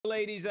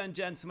Ladies and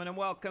gentlemen, and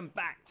welcome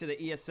back to the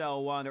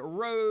ESL 1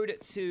 Road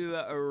to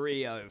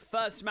Rio.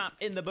 First map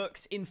in the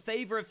books in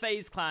favor of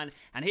FaZe Clan,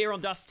 and here on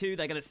Dust 2,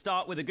 they're going to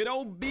start with a good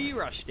old B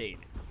rush, Dean.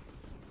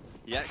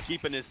 Yeah,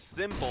 keeping it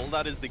simple,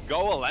 that is the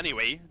goal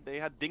anyway.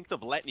 They had dinked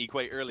up Letney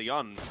quite early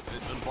on.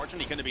 It's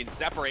unfortunately kind of been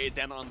separated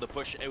then on the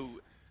push out,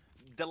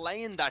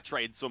 delaying that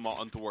trade somewhat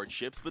on towards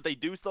ships, but they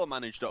do still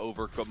manage to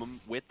overcome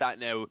them. With that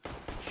now,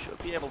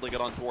 should be able to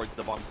get on towards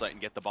the bomb site and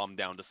get the bomb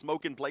down. The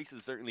smoke in place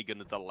is certainly going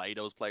to delay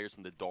those players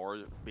from the door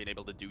being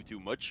able to do too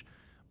much.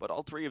 But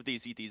all three of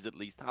these CTs at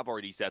least have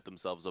already set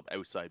themselves up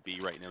outside B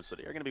right now, so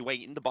they're going to be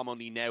waiting. The bomb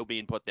only now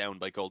being put down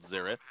by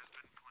c0ntact.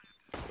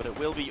 But it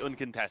will be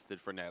uncontested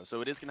for now,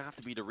 so it is going to have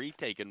to be the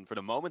retake. And for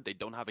the moment, they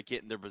don't have a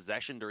kit in their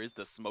possession. There is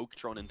the smoke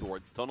thrown in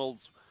towards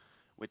tunnels,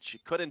 which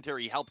could in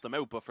theory help them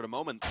out, but for the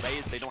moment,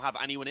 FaZe, they don't have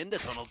anyone in the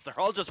tunnels. They're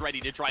all just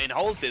ready to try and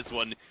hold this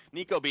one.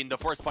 Nico being the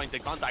first point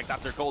of contact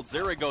after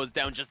c0ntact goes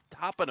down, just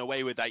tapping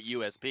away with that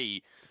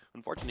USP.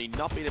 Unfortunately,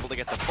 not being able to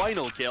get the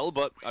final kill,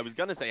 but I was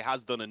going to say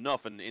has done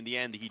enough, and in the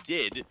end, he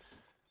did.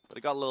 But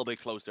it got a little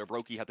bit closer.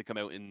 Brokey had to come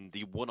out in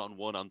the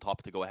one-on-one on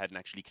top to go ahead and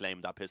actually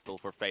claim that pistol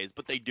for FaZe,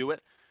 but they do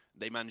it.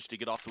 They managed to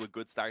get off to a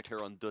good start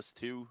here on Dust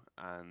 2,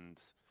 and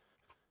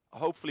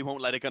hopefully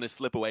won't let it kind of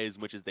slip away as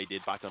much as they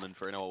did back on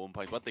Inferno at one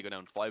point. But they go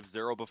down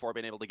 5-0 before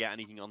being able to get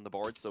anything on the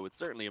board, so it's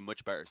certainly a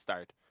much better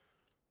start.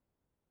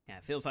 Yeah,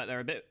 it feels like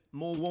they're a bit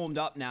more warmed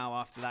up now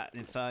after that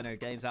Inferno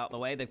game's out the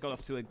way. They've got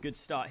off to a good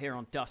start here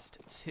on Dust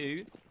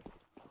 2.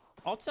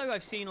 Otto,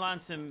 I've seen land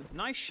some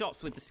nice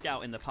shots with the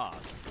Scout in the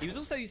past. He was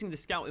also using the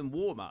Scout in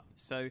warm-up,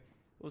 so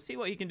we'll see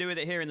what he can do with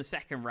it here in the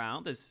second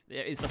round, as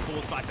there is the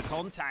force by for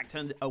contact,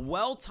 and a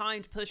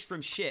well-timed push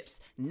from ships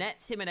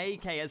nets him an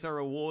AK as a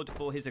reward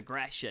for his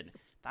aggression.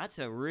 That's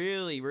a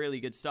really, really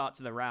good start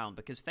to the round,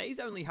 because FaZe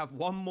only have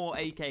one more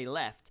AK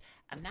left,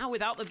 and now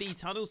without the B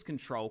tunnels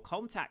control,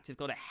 c0ntact have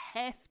got a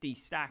hefty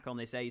stack on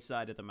this A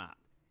side of the map.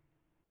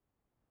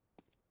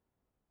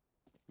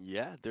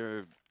 Yeah,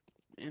 they're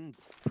in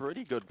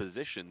pretty good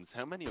positions.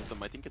 How many of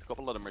them? I think a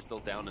couple of them are still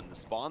down in the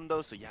spawn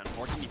though, so yeah,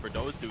 unfortunately for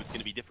those two, it's going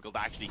to be difficult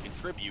to actually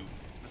contribute.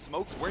 The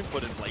smokes weren't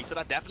put in place, so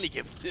that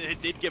definitely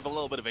did give a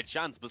little bit of a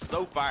chance, but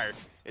so far,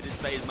 it is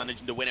FaZe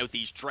managing to win out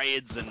these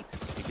trades, and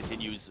it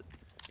continues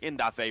in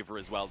that favor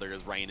as well. There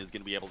as Rain is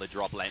going to be able to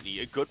drop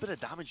Letney. A good bit of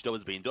damage though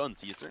has been done,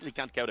 so you certainly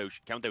can't count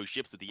out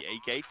ships with the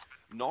AK,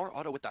 nor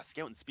Otto with that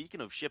scout. And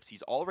speaking of ships,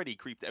 he's already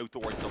creeped out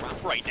towards the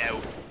ramp right now.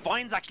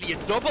 Finds actually a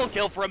double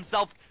kill for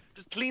himself.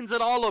 Just cleans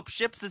it all up.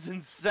 Ships is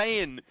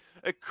insane.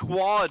 A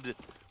quad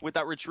with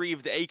that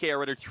retrieved AK, or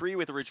rather 3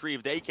 with a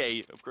retrieved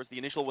AK. Of course, the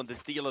initial one to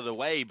steal it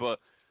away, but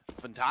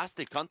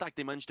fantastic. c0ntact,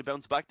 they managed to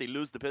bounce back. They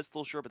lose the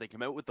pistol, sure, but they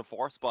come out with the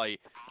force buy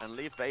and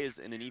leave FaZe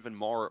in an even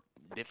more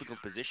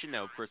difficult position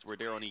now, of course, where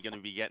they're only going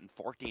to be getting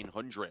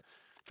 1,400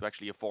 to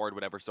actually afford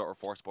whatever sort of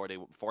force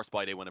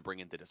buy they want to bring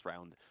into this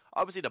round.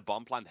 Obviously, the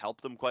bomb plant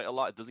helped them quite a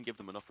lot. It doesn't give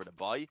them enough for the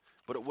buy,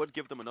 but it would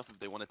give them enough if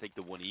they want to take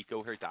the 1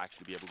 eco here to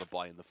actually be able to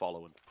buy in the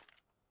following.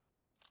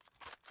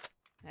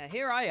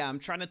 Here I am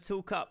trying to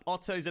talk up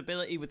Otto's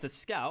ability with the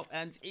Scout,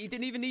 and he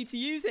didn't even need to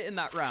use it in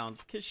that round,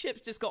 because Ships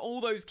just got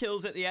all those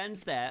kills at the end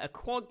there. A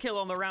quad kill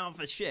on the round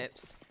for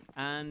Ships,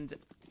 and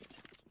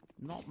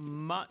not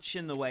much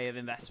in the way of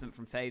investment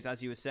from FaZe,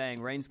 as you were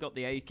saying. Rain's got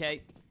the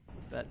AK,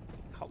 but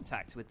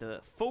c0ntact with the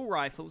full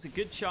rifles, a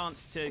good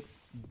chance to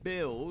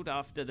build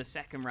after the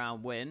second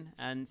round win,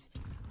 and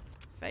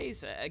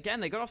FaZe, again,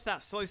 they got off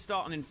that slow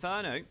start on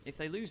Inferno. If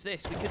they lose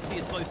this, we could see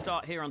a slow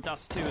start here on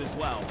Dust 2 as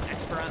well.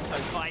 Esperanto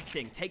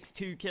fighting, takes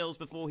 2 kills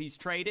before he's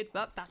traded,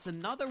 but that's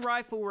another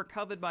rifle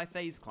recovered by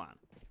FaZe Clan.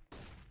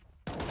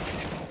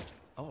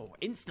 Oh,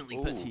 instantly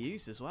put to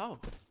use as well.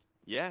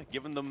 Yeah,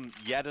 giving them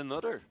yet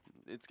another.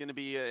 It's going to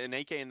be an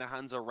AK in the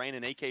hands of Rain,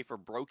 an AK for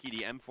Brokey,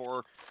 the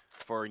M4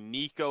 for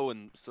Nico,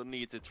 and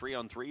suddenly it's a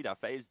 3-on-3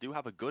 that FaZe do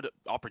have a good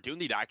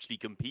opportunity to actually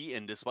compete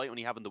in, despite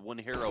only having the 1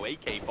 hero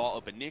AK bought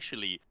up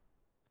initially.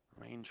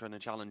 Rain trying to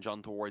challenge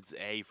on towards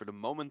A. For the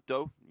moment,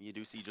 though, you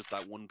do see just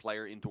that 1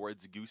 player in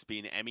towards Goose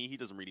being Emmy. He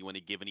doesn't really want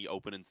to give any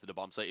openings to the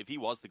bomb site. If he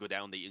was to go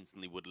down, they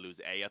instantly would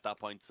lose A at that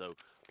point. So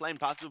playing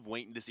passive,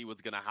 waiting to see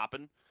what's going to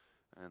happen.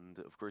 And,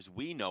 of course,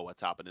 we know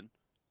what's happening.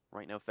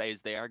 Right now,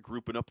 FaZe, they are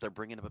grouping up. They're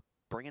bringing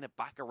it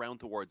back around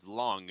towards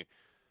Long.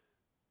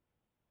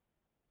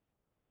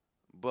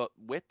 But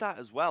with that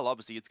as well,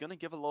 obviously, it's going to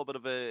give a little bit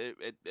of a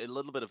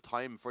little bit of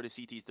time for the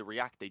CTs to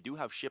react. They do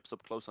have ships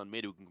up close on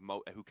mid who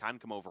can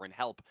come over and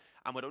help.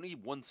 And with only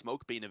 1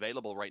 smoke being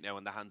available right now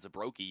in the hands of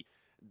Brokey,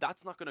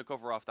 that's not going to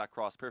cover off that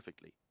cross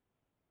perfectly.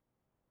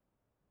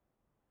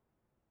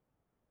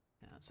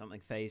 Yeah, something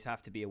FaZe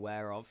have to be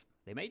aware of.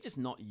 They may just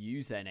not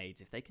use their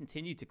nades. If they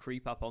continue to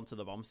creep up onto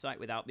the bomb site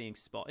without being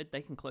spotted,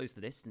 they can close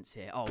the distance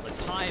here. Oh, the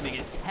timing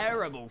is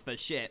terrible for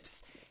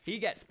Ships. He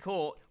gets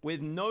caught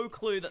with no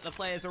clue that the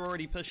players are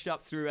already pushed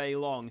up through A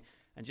long.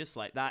 And just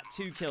like that,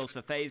 2 kills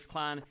for FaZe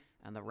Clan,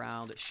 and the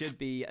round should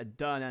be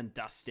done and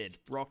dusted.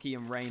 Rocky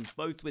and Rain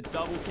both with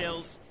double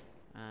kills.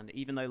 And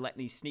even though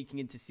Letney's sneaking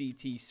into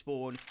CT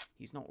spawn,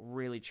 he's not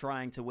really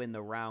trying to win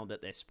the round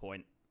at this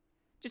point.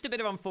 Just a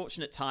bit of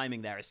unfortunate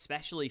timing there,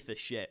 especially for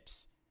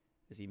Ships.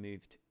 As he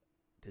moved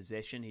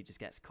position, he just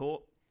gets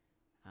caught.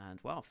 And,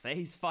 well,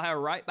 FaZe fire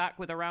right back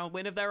with a round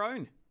win of their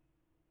own.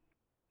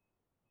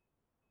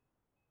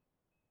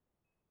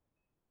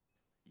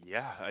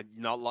 Yeah,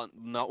 not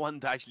one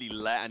to actually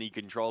let any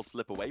control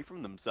slip away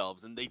from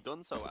themselves, and they've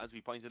done so, as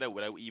we pointed out,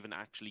 without even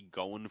actually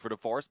going for the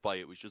force buy.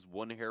 It was just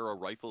one hero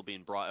rifle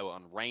being brought out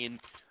on Rain.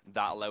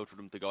 That allowed for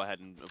them to go ahead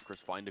and, of course,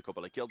 find a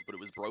couple of kills, but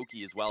it was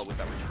Brokey as well with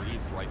that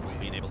retrieve rifle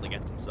being able to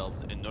get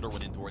themselves another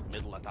one in towards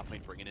middle at that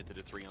point, bringing it to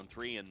the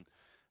 3-on-3, and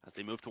as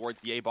they move towards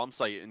the A bomb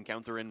site,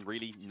 encountering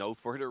really no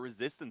further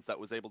resistance that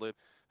was able to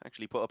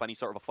actually put up any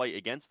sort of a fight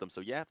against them.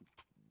 So yeah,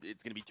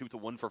 it's going to be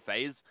 2-1 for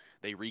FaZe.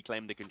 They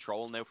reclaim the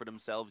control now for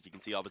themselves. You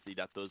can see, obviously,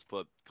 that does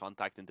put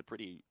Contact into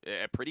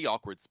a pretty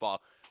awkward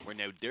spot, where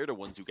now they're the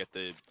ones who get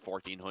the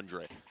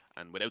 1400.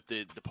 And without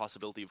the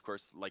possibility, of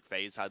course, like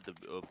FaZe had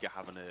of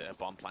having a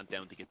bomb plant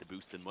down to get the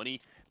boost in money,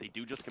 they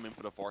do just come in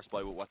for the force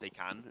buy with what they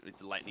can.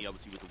 It's Lightning,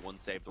 obviously, with the one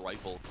save the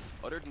rifle.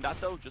 Other than that,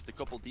 though, just a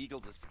couple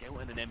deagles, a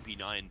scout, and an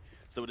MP9.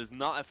 So it is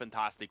not a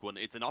fantastic one.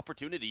 It's an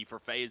opportunity for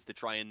FaZe to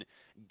try and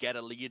get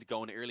a lead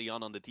going early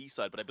on the T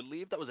side, but I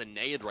believe that was a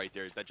nade right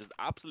there that just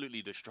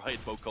absolutely destroyed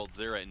both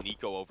coldzera and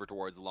Nico over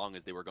towards long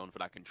as they were going for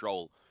that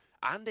control.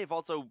 And they've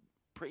also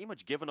pretty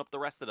much given up the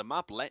rest of the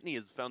map. Letney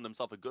has found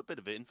himself a good bit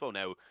of info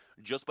now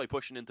just by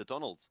pushing into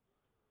tunnels.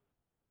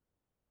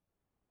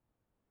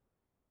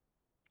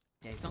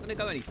 Yeah, he's not going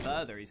to go any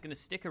further. He's going to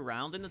stick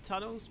around in the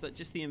tunnels, but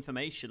just the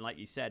information, like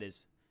you said,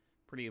 is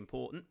pretty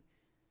important.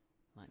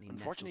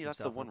 Unfortunately, that's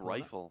the one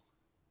rifle.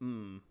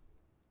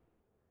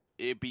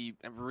 It'd be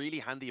really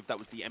handy if that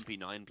was the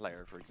MP9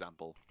 player, for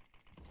example.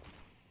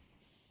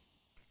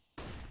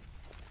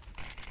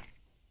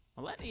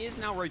 Well, Letney is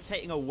now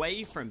rotating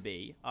away from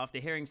B after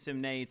hearing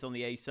some nades on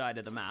the A side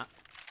of the map.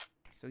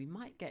 So he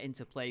might get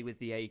into play with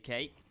the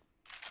AK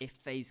if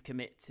FaZe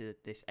commit to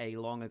this A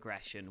long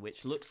aggression,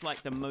 which looks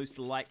like the most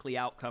likely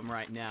outcome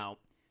right now.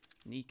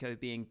 Nico,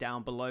 being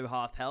down below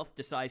half health,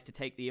 decides to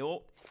take the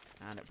AWP.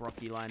 And at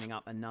Brocky lining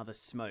up another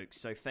smoke.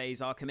 So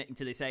FaZe are committing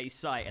to this A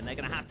site, and they're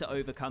going to have to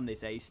overcome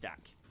this A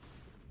stack.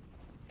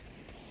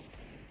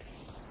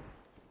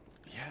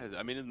 Yeah,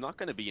 I mean, it's not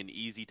going to be an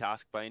easy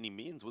task by any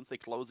means. Once they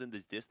close in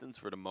this distance,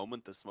 for the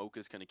moment, the smoke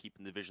is kind of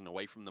keeping the vision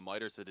away from the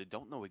miter, so they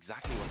don't know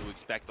exactly what to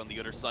expect on the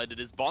other side of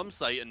this bomb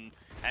site. And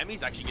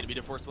Emmy's actually going to be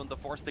the first one to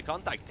force the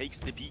contact, takes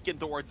the beacon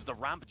towards the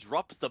ramp,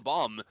 drops the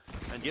bomb,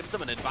 and gives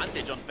them an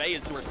advantage on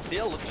FaZe, who are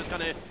still just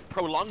kind of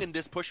prolonging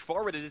this push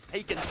forward. It has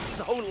taken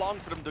so long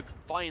for them to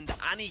find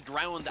any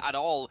ground at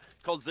all.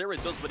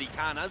 coldzera does what he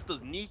can, as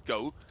does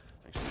Nico.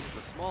 Actually,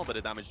 there's a small bit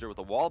of damage there with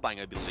the wall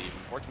bang, I believe.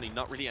 Unfortunately,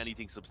 not really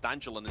anything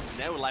substantial, and is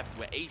now left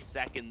with 8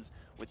 seconds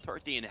with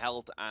 13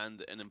 health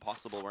and an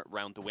impossible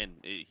round to win.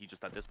 He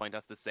just, at this point,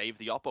 has to save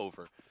the up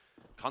over.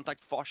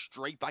 Contact fought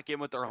straight back in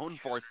with their own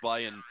force buy,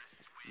 and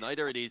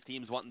neither of these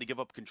teams wanting to give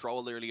up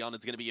control early on.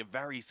 It's going to be a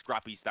very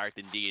scrappy start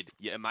indeed.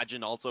 You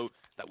imagine also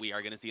that we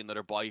are going to see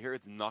another buy here.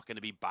 It's not going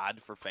to be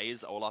bad for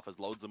FaZe. Olaf has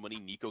loads of money.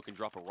 Nico can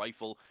drop a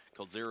rifle.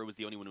 coldzera was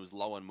the only one who was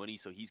low on money,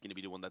 so he's going to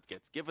be the one that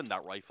gets given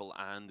that rifle,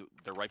 and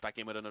they're right back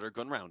in with another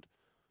gun round.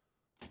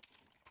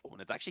 Oh,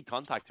 and it's actually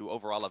Contact who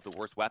overall have the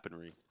worst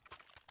weaponry.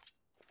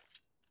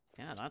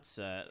 Yeah, that's,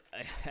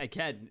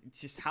 again,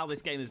 just how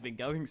this game has been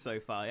going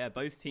so far. Yeah,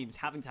 both teams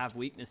having to have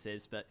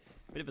weaknesses, but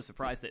a bit of a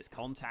surprise that it's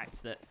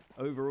Contact that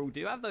overall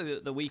do have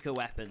the weaker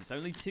weapons.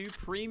 Only 2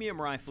 premium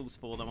rifles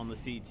for them on the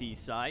CT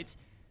side.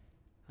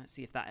 Let's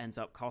see if that ends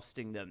up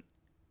costing them.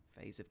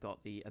 FaZe have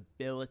got the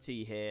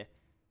ability here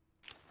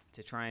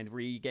to try and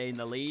regain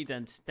the lead,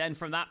 and then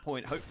from that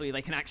point, hopefully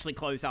they can actually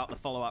close out the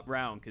follow-up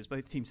round, because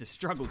both teams have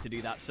struggled to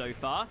do that so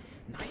far.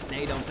 Nice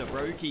nade onto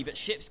Brokey, but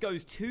Ships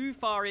goes too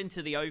far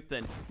into the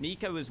open.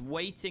 Nico was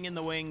waiting in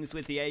the wings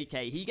with the AK.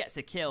 He gets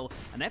a kill,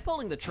 and they're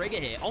pulling the trigger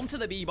here onto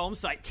the B bomb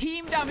site.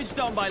 Team damage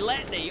done by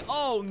Letney.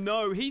 Oh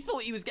no, he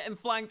thought he was getting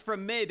flanked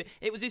from mid.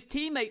 It was his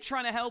teammate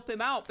trying to help him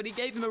out, but he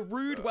gave him a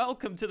rude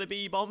welcome to the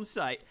B bomb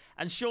site,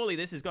 and surely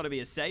this has got to be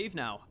a save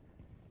now.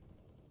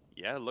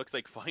 Yeah, it looks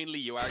like finally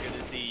you are going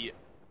to see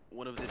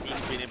one of the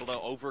teams being able to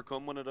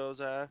overcome one of those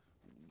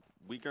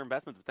weaker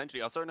investments,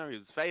 potentially. Oh, sorry, no, it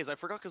was FaZe. I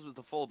forgot because it was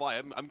the full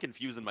buy. I'm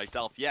confusing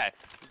myself. Yeah,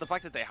 the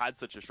fact that they had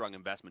such a strong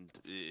investment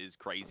is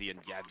crazy, and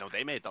yeah, no,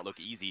 they made that look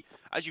easy.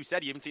 As you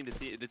said, you haven't seen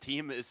the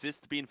team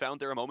assist being found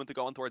there a moment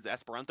ago on towards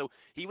Esperanto.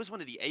 He was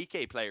one of the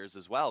AK players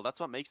as well. That's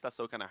what makes that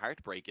so kind of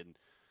heartbreaking.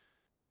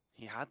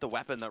 He had the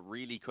weapon that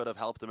really could have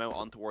helped him out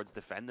on towards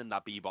defending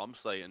that B bomb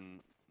site,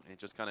 and it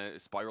just kind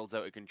of spirals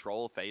out of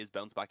control. FaZe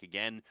bounce back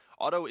again.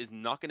 Otto is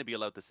not going to be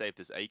allowed to save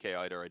this AK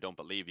either, I don't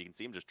believe. You can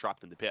see him just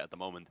trapped in the pit at the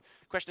moment.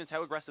 Question is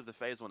how aggressive the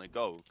FaZe want to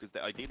go, because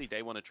ideally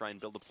they want to try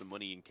and build up some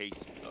money in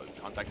case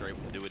Contact are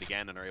able to do it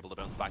again and are able to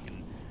bounce back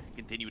and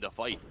continue the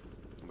fight,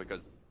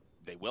 because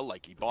they will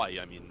likely buy.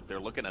 I mean, they're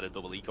looking at a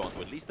double eco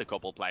onto at least a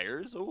couple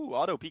players. Oh,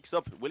 Otto peeks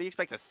up. Will he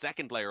expect a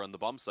second player on the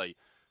bomb site?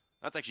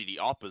 That's actually the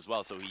op as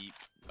well, so he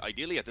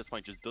ideally at this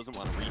point just doesn't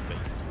want to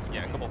reface.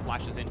 Yeah, a couple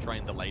flashes in, try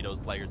and delay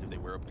those players if they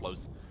were up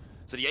close.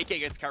 So the AK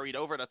gets carried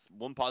over, that's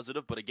one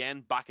positive, but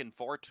again, back and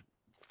forth.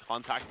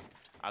 c0ntact,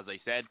 as I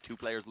said, 2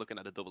 players looking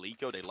at a double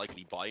eco. They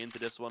likely buy into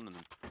this one, and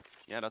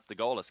yeah, that's the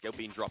goal. A scout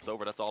being dropped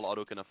over, that's all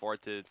Otto can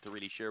afford to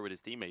really share with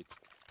his teammates.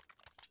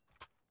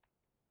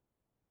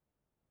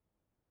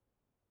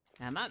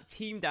 And that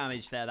team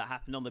damage there that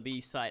happened on the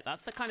B site,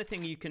 that's the kind of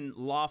thing you can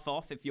laugh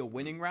off if you're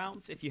winning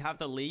rounds, if you have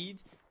the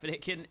lead. But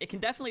it can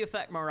definitely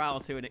affect morale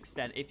to an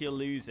extent if you're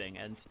losing.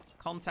 And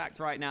c0ntact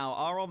right now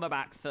are on the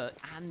back foot,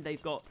 and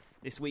they've got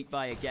this weak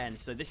buy again.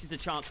 So this is the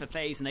chance for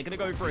FaZe, and they're going to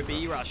go for a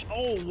B rush.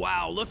 Oh,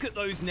 wow, look at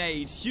those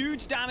nades.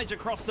 Huge damage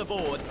across the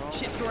board.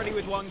 Ship's already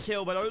with 1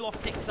 kill, but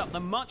Olaf picks up the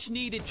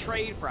much-needed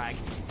trade frag.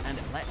 And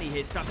Letney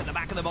here stuck at the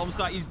back of the bomb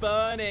site. He's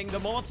burning. The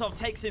Molotov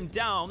takes him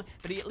down,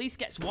 but he at least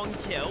gets 1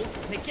 kill.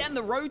 And again,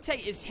 the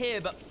rotate is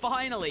here, but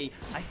finally,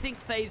 I think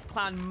FaZe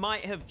Clan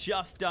might have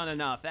just done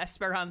enough.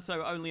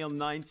 Esperanto only on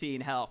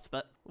 19 health,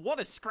 but what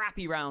a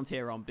scrappy round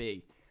here on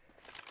B.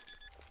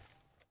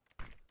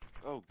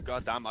 Oh,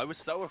 goddamn. I was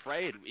so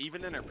afraid.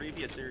 Even in our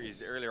previous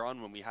series earlier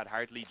on when we had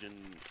Heart Legion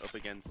up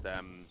against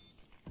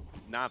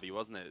Navi,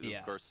 wasn't it? Yeah.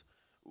 Of course.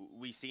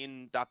 We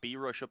seen that B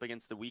rush up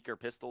against the weaker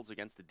pistols,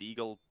 against the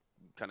Deagle,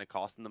 kind of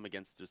costing them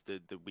against just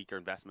the weaker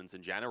investments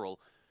in general.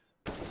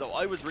 So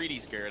I was really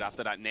scared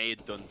after that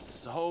nade done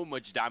so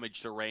much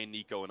damage to Rain,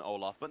 Nico, and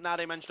Olaf. But now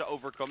they managed to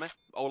overcome it.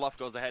 Olaf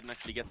goes ahead and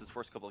actually gets his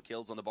first couple of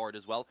kills on the board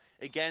as well.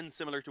 Again,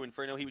 similar to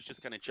Inferno, he was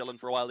just kind of chilling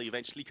for a while. He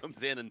eventually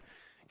comes in and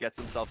gets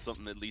himself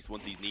something at least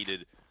once he's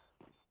needed.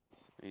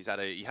 He had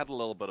a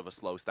little bit of a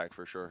slow start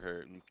for sure here.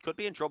 And could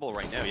be in trouble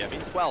right now. Yeah, I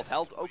mean, 12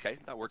 health. Okay,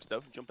 that works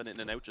though. Jumping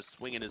in and out, just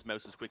swinging his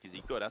mouse as quick as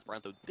he could.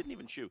 Esperanto didn't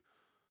even shoot.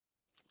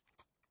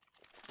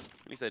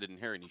 At least I didn't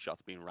hear any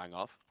shots being rang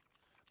off.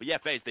 But yeah,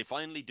 FaZe, they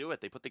finally do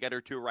it. They put together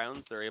 2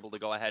 rounds. They're able to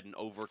go ahead and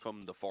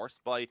overcome the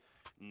forced buy.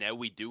 Now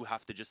we do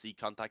have to just see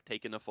c0ntact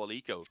taking a full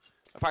eco.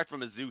 Apart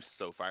from a Zeus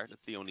so far,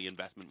 that's the only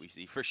investment we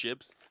see for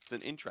Shibs. It's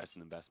an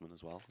interesting investment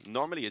as well.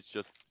 Normally, it's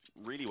just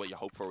really what you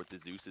hope for with the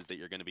Zeus is that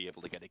you're going to be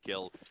able to get a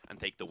kill and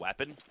take the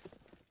weapon.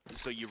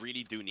 So you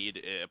really do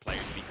need a player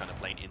to be kind of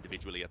playing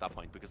individually at that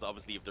point, because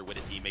obviously if they're with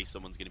a teammate,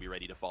 someone's going to be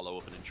ready to follow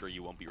up and ensure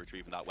you won't be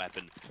retrieving that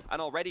weapon.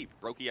 And already,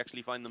 Brokey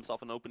actually find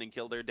themselves an opening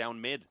kill there down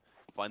mid.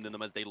 Finding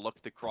them as they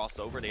look to cross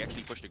over. They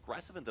actually pushed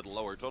aggressive into the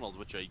lower tunnels,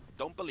 which I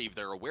don't believe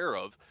they're aware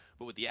of.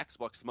 But with the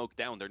Xbox smoke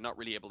down, they're not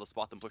really able to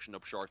spot them pushing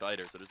up short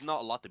either. So there's not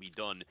a lot to be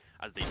done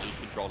as they lose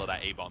control of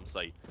that A-bomb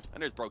site.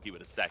 And there's Brokey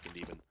with a second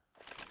even.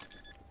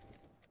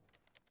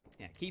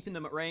 Yeah, keeping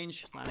them at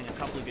range, landing a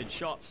couple of good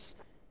shots.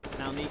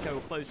 Now Nico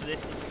will close the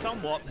distance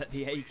somewhat, but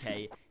the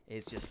AK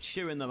is just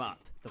chewing them up.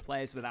 The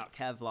players without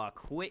Kevlar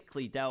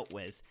quickly dealt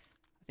with.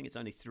 I think it's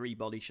only 3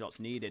 body shots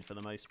needed for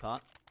the most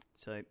part.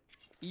 So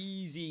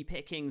easy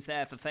pickings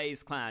there for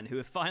FaZe Clan, who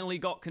have finally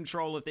got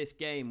control of this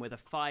game with a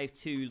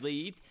 5-2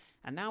 lead.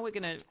 And now we're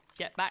going to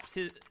get back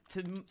to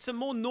some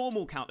more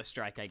normal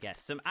Counter-Strike, I guess.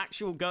 Some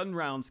actual gun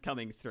rounds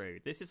coming through.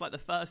 This is like the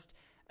first,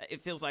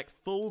 it feels like,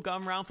 full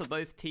gun round for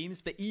both teams.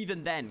 But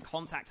even then,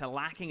 c0ntact are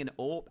lacking an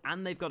AWP,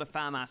 and they've got a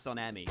FAMAS on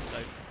Emmy. So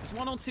there's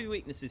 1 or 2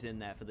 weaknesses in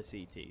there for the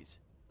CTs.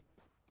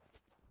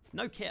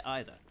 No kit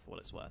either, for what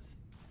it's worth.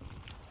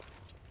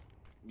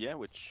 Yeah,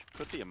 which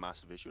could be a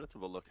massive issue. Let's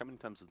have a look. How many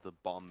times has the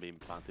bomb been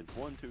planted?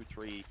 1, 2,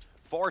 3,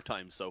 4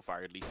 times so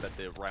far, at least, that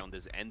the round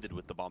has ended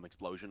with the bomb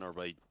explosion, or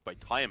by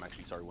time,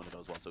 actually, sorry, one of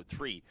those was. So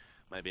 3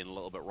 might have been a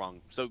little bit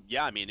wrong. So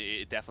yeah, I mean,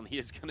 it definitely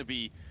is going to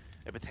be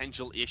a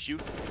potential issue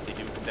if they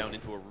do come down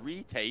into a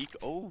retake.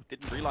 Oh,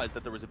 didn't realize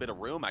that there was a bit of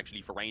room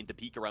actually for Rain to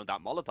peek around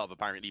that Molotov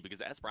apparently,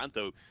 because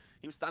Esperanto,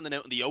 he was standing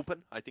out in the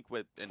open. I think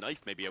with a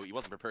knife maybe out, he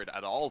wasn't prepared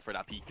at all for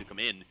that peek to come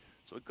in.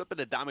 So a good bit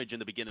of damage in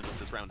the beginning of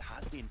this round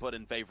has been put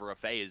in favor of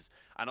FaZe.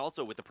 And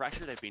also with the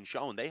pressure they've been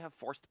shown, they have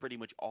forced pretty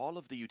much all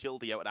of the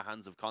utility out of the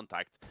hands of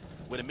c0ntact.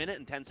 With 1 minute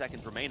and 10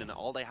 seconds remaining,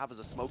 all they have is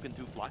a smoke and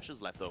 2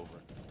 flashes left over.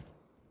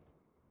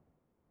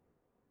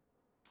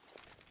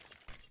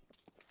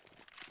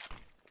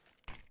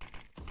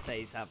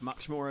 FaZe have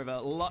much more of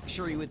a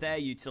luxury with their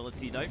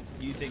utility though,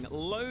 using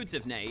loads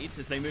of nades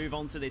as they move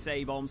on to this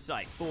A-bomb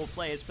site. 4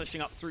 players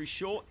pushing up through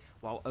short,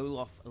 while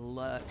Olaf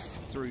lurks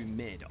through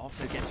mid.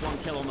 Otto gets 1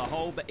 kill on the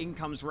hole, but in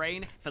comes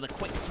Rain for the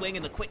quick swing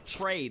and the quick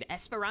trade.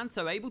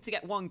 Esperanto able to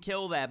get 1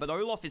 kill there, but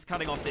Olaf is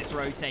cutting off this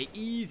rotate.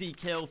 Easy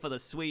kill for the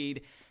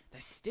Swede.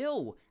 There's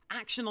still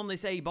action on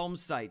this A-bomb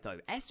site, though.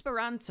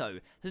 Esperanto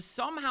has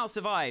somehow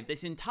survived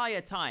this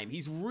entire time.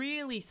 He's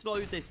really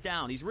slowed this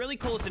down. He's really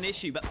caused an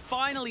issue, but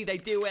finally they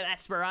deal with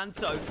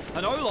Esperanto,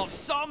 and Olaf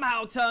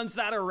somehow turns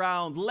that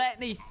around.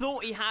 Letney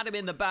thought he had him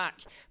in the back,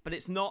 but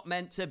it's not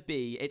meant to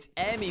be. It's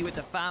Emmy with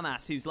the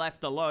FAMAS who's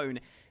left alone, and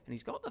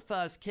he's got the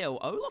first kill.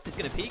 Olaf is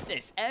going to peek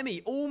this.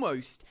 Emmy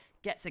almost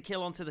gets a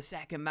kill onto the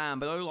second man,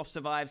 but Olaf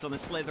survives on a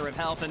slither of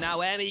health, and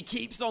now Emmy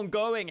keeps on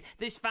going.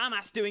 This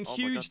FAMAS doing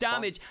huge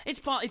damage.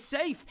 It's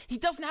safe. He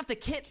doesn't have the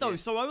kit, though,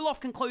 so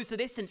Olaf can close the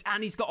distance,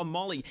 and he's got a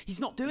molly.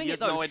 He's not doing it,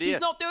 though. No idea. He's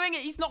not doing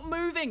it. He's not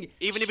moving.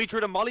 Even if he threw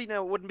the molly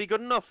now, it wouldn't be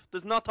good enough.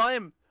 There's no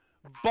time.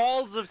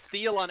 balls of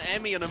steel on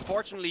Emmy, and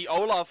unfortunately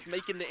Olaf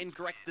making the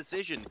incorrect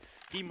decision.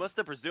 He must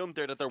have presumed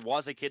there that there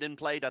was a kid in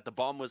play, that the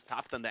bomb was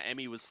tapped, and that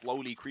Emmy was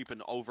slowly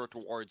creeping over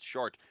towards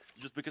short,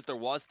 just because there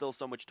was still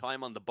so much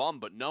time on the bomb.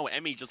 But no,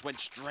 Emmy just went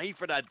straight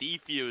for that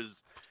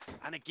defuse,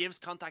 and it gives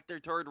c0ntact their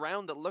third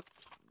round.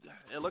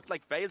 It looked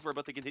like FaZe were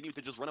about to continue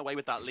to just run away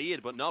with that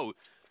lead, but no,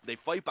 they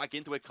fight back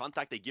into it.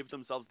 c0ntact, they give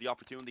themselves the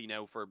opportunity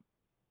now for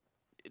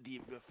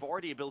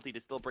the ability to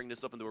still bring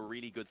this up into a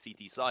really good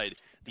CT side.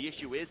 The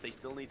issue is they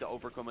still need to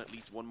overcome at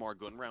least one more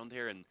gun round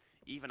here, and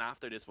even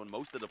after this one,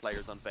 most of the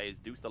players on FaZe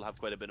do still have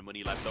quite a bit of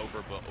money left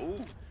over. But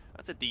oh,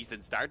 that's a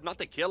decent start. Not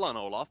the kill on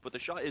Olaf, but the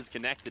shot is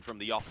connected from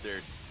the off there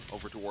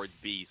over towards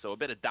B, so a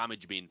bit of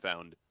damage being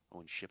found. Oh,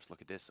 and Ships,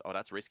 look at this. Oh,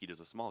 that's risky. There's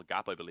a small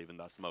gap, I believe, in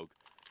that smoke.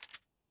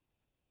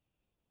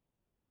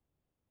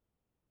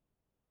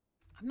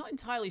 I'm not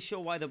entirely sure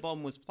why the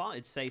bomb was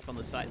planted safe on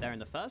the site there in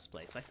the first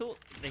place. I thought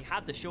they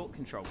had the short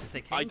control because they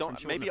came from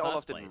short maybe in the Olaf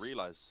first place. didn't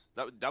realize.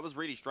 That was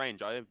really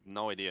strange. I have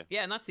no idea.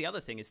 Yeah, and that's the other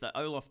thing, is that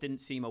Olaf didn't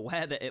seem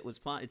aware that it was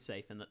planted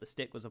safe and that the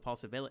stick was a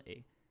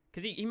possibility.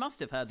 Because he must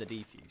have heard the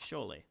defuse,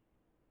 surely.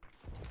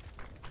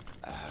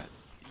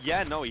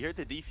 Yeah, no, he heard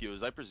the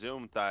defuse. I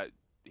presumed that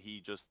he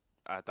just,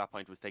 at that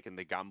point, was taking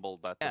the gamble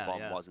that the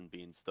bomb wasn't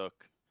being stuck.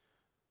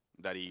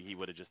 That he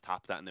would have just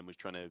tapped that and then was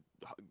trying to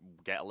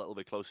get a little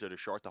bit closer to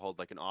short to hold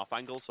like an off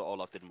angle, so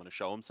Olaf didn't want to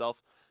show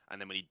himself. And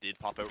then when he did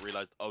pop out,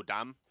 realized, oh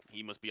damn,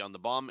 he must be on the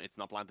bomb. It's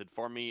not planted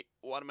for me.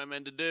 What am I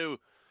meant to do?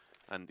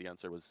 And the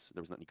answer was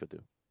there was nothing he could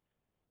do.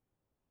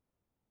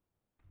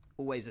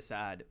 Always a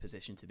sad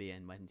position to be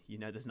in when you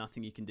know there's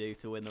nothing you can do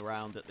to win the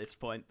round at this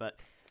point, but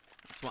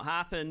that's what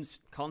happens.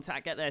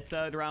 c0ntact get their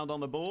third round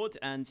on the board,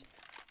 and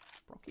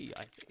Brocky,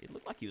 it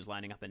looked like he was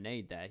lining up a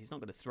nade there. He's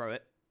not going to throw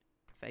it.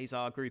 FaZe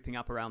are grouping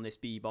up around this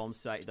B bomb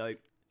site though.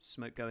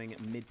 Smoke going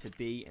mid to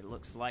B. It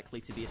looks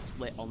likely to be a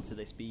split onto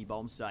this B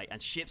bomb site.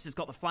 And Ships has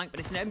got the flank, but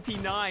it's an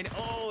MP9.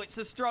 Oh, it's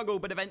a struggle,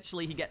 but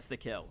eventually he gets the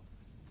kill.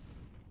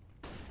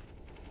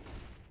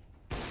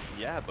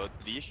 Yeah, but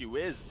the issue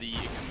is the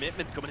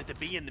commitment coming into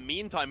B in the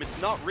meantime. It's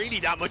not really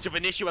that much of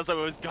an issue as I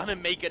was gonna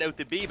make it out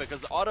to B,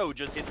 because Otto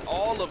just hits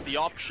all of the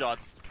op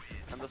shots.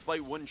 And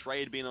despite one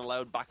trade being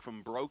allowed back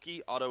from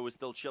Brokey, Otto was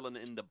still chilling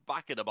in the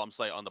back of the bomb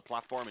site on the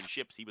platform, and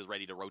Ships, he was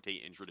ready to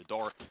rotate in through the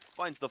door.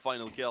 Finds the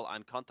final kill,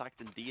 and c0ntact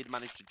indeed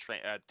managed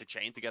to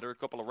chain together a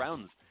couple of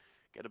rounds.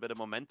 Get a bit of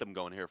momentum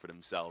going here for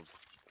themselves.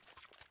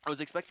 I was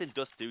expecting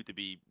Dust 2 to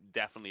be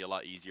definitely a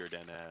lot easier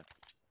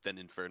than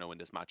Inferno in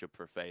this matchup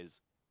for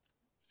FaZe.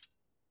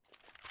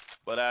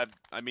 But,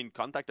 I mean,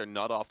 c0ntact are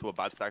not off to a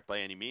bad start by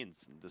any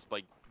means,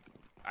 despite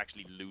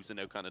actually losing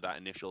out kind of that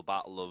initial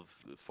battle of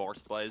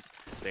force plays.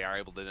 They are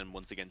able to then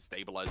once again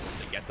stabilize once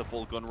they get the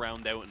full gun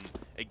round out, and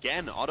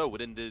again Otto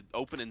within the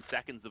opening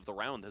seconds of the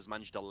round has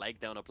managed to leg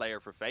down a player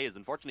for FaZe.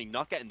 Unfortunately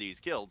not getting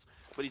these kills,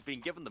 but he's been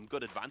giving them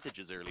good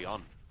advantages early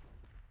on.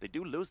 They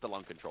do lose the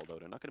long control though.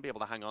 They're not going to be able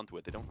to hang on to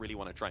it. They don't really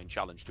want to try and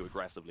challenge too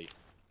aggressively.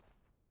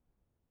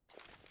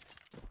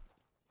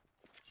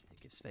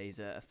 It gives FaZe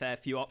a fair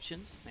few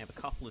options. They have a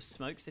couple of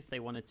smokes if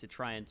they wanted to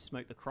try and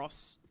smoke the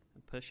cross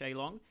and push A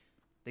long.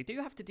 They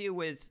do have to deal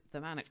with the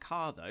man at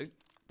car, though.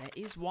 There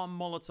is one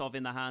Molotov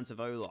in the hands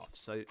of Olaf,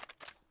 so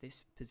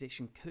this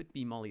position could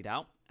be mollied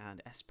out,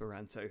 and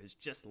Esperanto has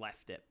just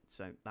left it,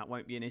 so that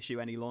won't be an issue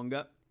any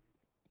longer.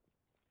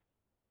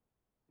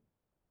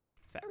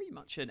 Very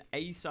much an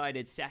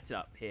A-sided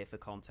setup here for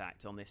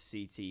c0ntact on this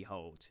CT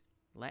hold.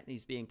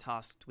 Letney's being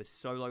tasked with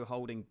solo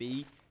holding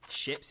B.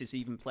 Ships is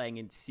even playing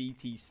in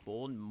CT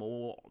spawn,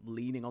 more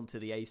leaning onto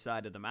the A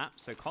side of the map,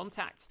 so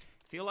c0ntact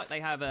feel like they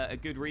have a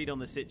good read on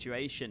the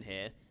situation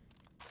here.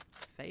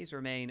 FaZe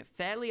remain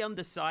fairly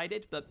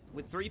undecided, but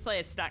with 3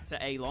 players stacked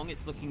to A long,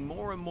 it's looking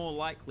more and more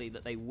likely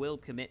that they will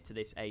commit to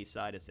this A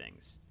side of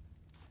things.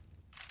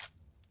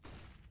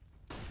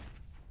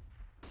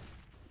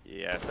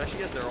 Yeah,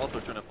 especially as they're also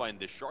trying to find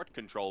the short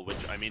control,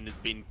 which, I mean, has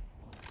been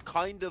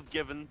kind of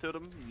given to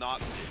them.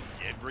 Not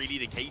really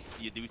the case.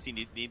 You do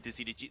need to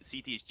see the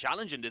CT's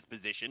challenge in this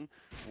position.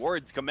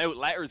 Words come out,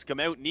 letters come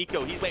out.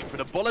 Nico, he's waiting for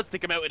the bullets to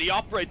come out of the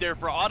op right there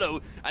for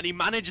Otto, and he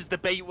manages to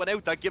bait one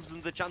out. That gives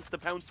him the chance to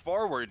pounce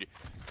forward.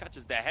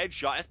 Catches the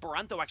headshot.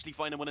 Esperanto actually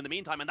finding one in the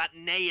meantime, and that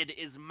nade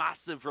is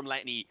massive from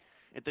Letney.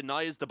 It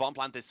denies the bomb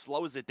plant, it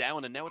slows it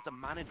down, and now it's a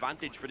man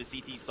advantage for the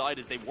CT side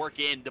as they work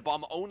in. The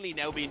bomb only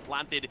now being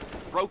planted.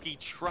 Brokey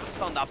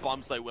trapped on that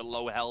bomb site with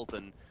low health,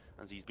 and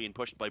as he's being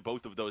pushed by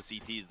both of those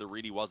CTs, there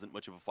really wasn't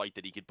much of a fight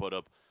that he could put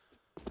up.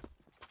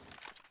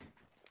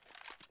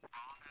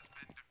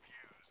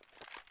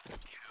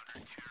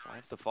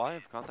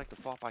 5-5, c0ntact to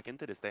fought back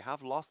into this. They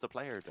have lost a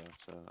player though,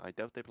 so I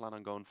doubt they plan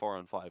on going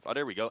 4-on-5. Oh,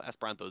 there we go,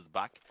 Esperanto's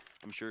back.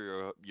 I'm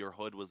sure your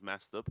HUD was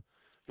messed up.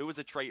 Who was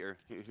a traitor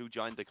who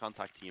joined the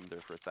c0ntact team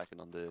there for a second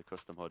on the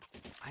custom HUD?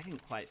 I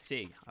didn't quite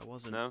see. I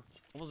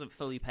wasn't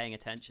fully paying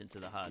attention to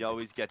the HUD. You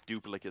always get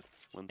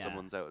duplicates when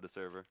someone's out of the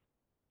server.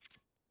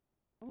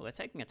 Oh, they're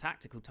taking a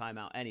tactical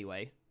timeout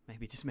anyway.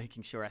 Maybe just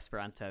making sure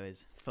Esperanto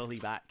is fully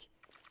back,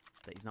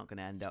 that he's not going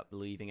to end up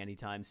leaving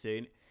anytime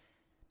soon.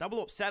 Double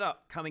up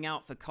setup coming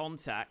out for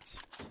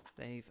c0ntact.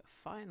 They've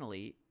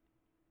finally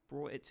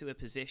brought it to a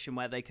position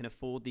where they can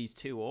afford these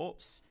 2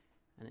 AWPs.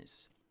 And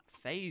it's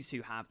FaZe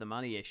who have the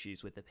money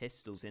issues with the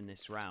pistols in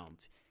this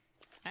round.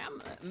 I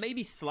am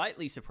maybe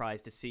slightly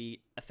surprised to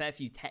see a fair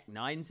few Tech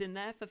 9s in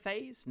there for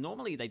FaZe.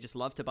 Normally, they just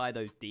love to buy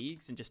those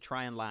Deegs and just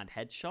try and land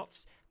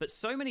headshots. But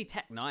so many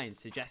Tech 9s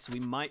suggest we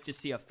might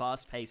just see a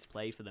fast-paced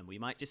play for them. We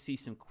might just see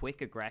some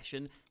quick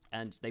aggression,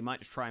 and they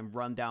might just try and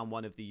run down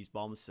one of these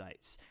bomb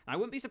sites. And I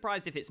wouldn't be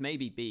surprised if it's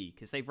maybe B,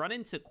 because they've run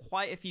into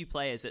quite a few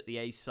players at the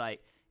A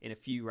site in a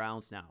few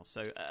rounds now.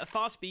 So a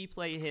fast B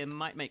play here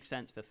might make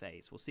sense for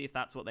FaZe. We'll see if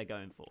that's what they're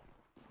going for.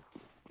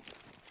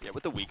 Yeah,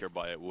 with the weaker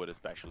buy, it would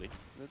especially.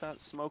 Did that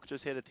smoke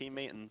just hit a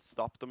teammate and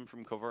stop them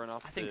from covering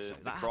off I think so.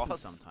 the That cross? happens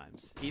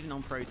sometimes, even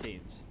on pro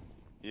teams.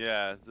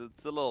 Yeah,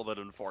 it's a little bit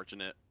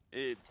unfortunate.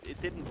 It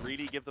didn't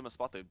really give them a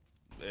spot,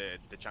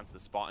 the chance to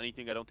spot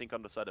anything. I don't think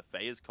on the side of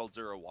FaZe,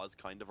 c0ntact was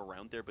kind of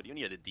around there, but he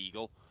only had a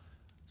deagle.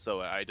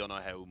 So I don't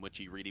know how much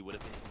he really would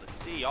have been able to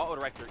see. Auto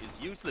Director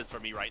is useless for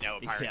me right now,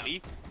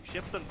 apparently. Yeah.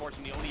 Ship's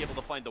unfortunately only able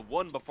to find the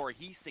 1 before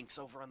he sinks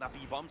over on that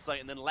B-bomb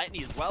site, and then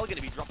Letney as well going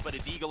to be dropped by the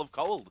deagle of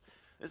Cold.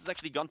 This has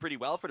actually gone pretty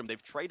well for them.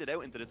 They've traded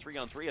out into the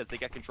 3-on-3 as they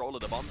get control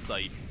of the bomb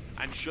site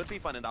and should be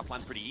finding that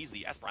plan pretty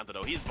easily. Esperanto,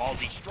 though, he's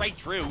ballsy straight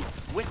through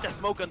with the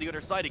smoke on the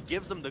other side. It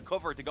gives them the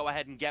cover to go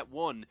ahead and get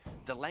 1.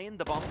 Delaying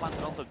the bomb plant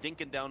and also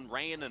dinking down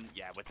Rain. And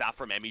yeah, with that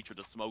from Emmy through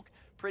the smoke,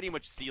 pretty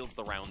much seals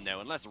the round now.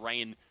 Unless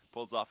Rain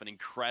pulls off an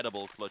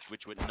incredible clutch,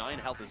 which with 9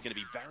 health is going to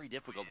be very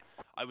difficult.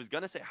 I was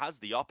going to say has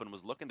the op and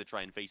was looking to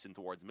try and face in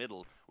towards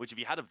middle, which if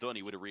he had have done,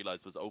 he would have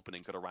realized was open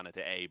and could have ran it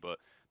to A, but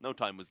no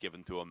time was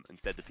given to him.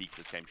 Instead, the peak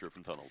just came through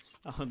from tunnels.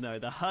 Oh no,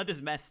 the HUD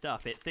is messed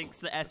up. It thinks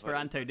that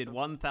Esperanto did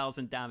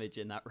 1,000 damage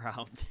in that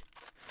round,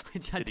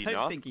 which I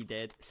don't think he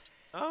did.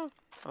 Oh.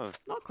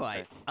 Not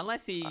quite. Okay.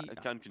 Unless he...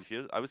 I'm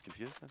confused. I was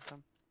confused that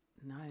time.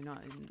 No,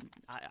 not...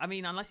 I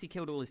mean, unless he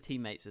killed all his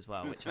teammates as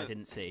well, which I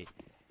didn't see.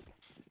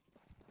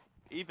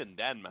 Even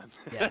then, man.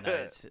 Yeah,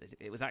 no,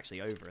 it was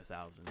actually over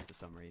 1,000 for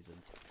some reason.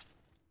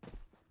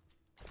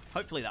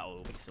 Hopefully that will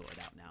all be sorted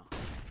out now.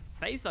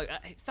 FaZe, though,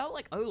 it felt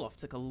like Olof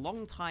took a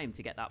long time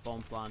to get that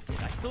bomb planted.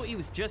 I thought he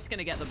was just going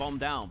to get the bomb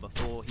down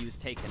before he was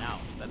taken out.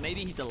 But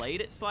maybe he delayed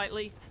it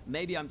slightly.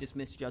 Maybe I'm just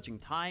misjudging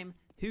time.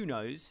 Who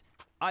knows?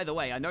 Either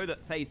way, I know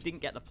that FaZe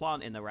didn't get the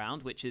plant in the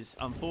round, which is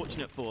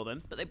unfortunate for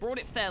them. But they brought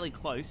it fairly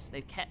close.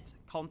 They've kept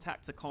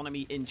c0ntact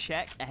economy in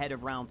check ahead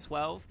of round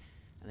 12.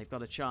 And they've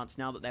got a chance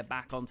now that they're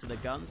back onto the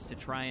guns to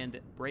try and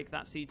break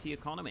that CT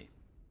economy.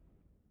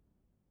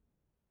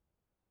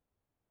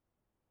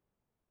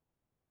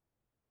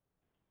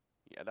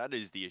 Yeah, that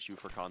is the issue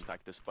for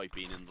c0ntact, despite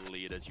being in the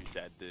lead, as you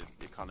said, the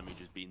economy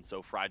just being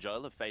so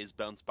fragile. If FaZe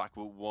bounce back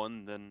with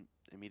 1, then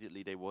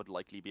immediately they would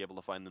likely be able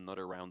to find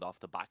another round off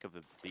the back of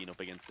it being up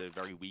against a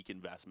very weak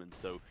investment.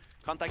 So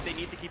c0ntact, they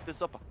need to keep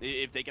this up.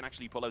 If they can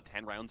actually pull out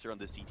 10 rounds here on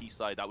the CT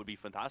side, that would be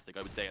fantastic.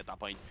 I would say at that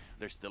point,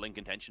 they're still in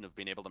contention of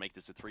being able to make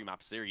this a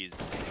 3-map series.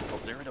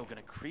 c0ntact going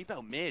to creep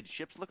out mid.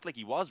 Ships looked like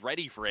he was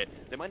ready for it.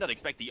 They might not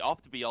expect the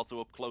op to be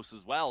also up close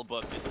as well,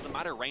 but it doesn't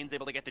matter. Rain's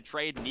able to get the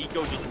trade.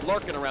 Nico just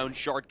lurking around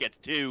short gets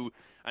 2,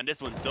 and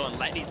this one's done.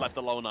 Letney's left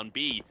alone on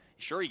B.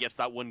 Sure, he gets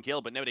that 1 kill,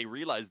 but now they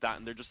realize that,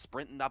 and they're just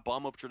sprinting that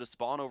bomb up through the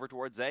spawn over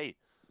towards A.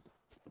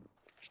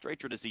 Straight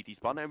through the CT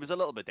spawn. Now, it was a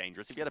little bit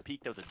dangerous. If he had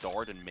peeked out the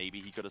door, then maybe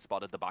he could have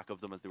spotted the back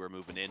of them as they were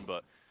moving in,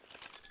 but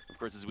of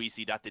course, as we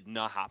see, that did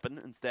not happen.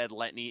 Instead,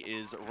 Letney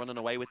is running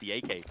away with the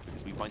AK,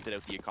 because we pointed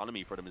out the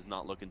economy for them is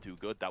not looking too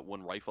good. That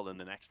 1 rifle in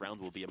the next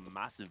round will be a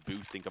massive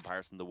boost in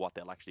comparison to what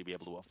they'll actually be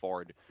able to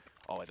afford.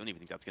 Oh, I don't even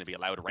think that's going to be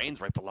allowed. Rain's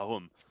right below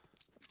him.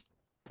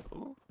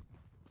 Ooh.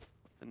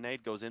 The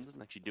nade goes in,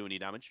 doesn't actually do any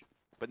damage.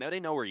 But now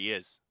they know where he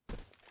is.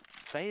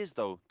 FaZe,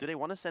 though, do they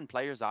want to send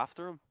players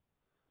after him?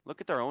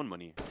 Look at their own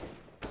money.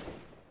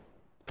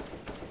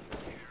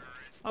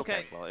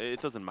 Okay. Well, it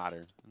doesn't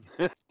matter.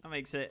 That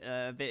makes it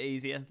a bit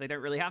easier. They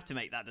don't really have to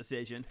make that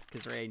decision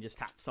because Rain just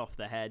taps off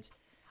the head.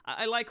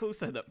 I like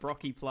also that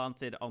Brocky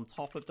planted on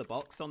top of the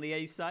box on the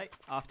A site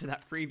after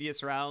that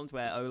previous round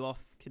where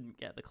Olof couldn't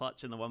get the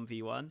clutch in the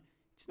 1v1.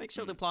 Just make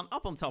sure to plant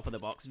up on top of the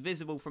box,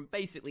 visible from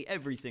basically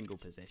every single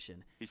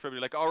position. He's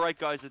probably like, all right,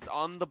 guys, it's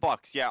on the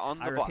box. Yeah, on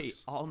the box. I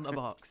repeat, on the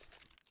box.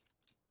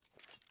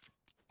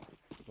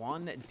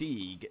 1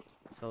 Deeg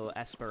for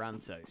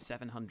Esperanto.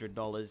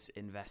 $700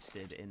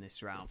 invested in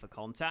this round for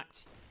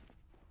c0ntact.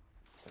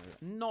 So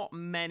not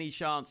many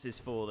chances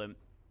for them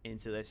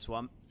into this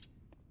one.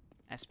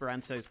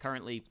 Esperanto's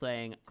currently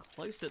playing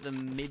close at the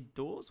mid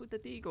doors with the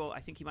Deeg, or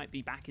I think he might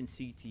be back in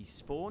CT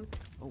spawn.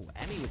 Oh,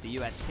 Emmy with the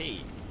USP.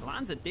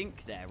 Lands a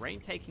dink there. Rain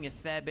taking a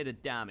fair bit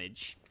of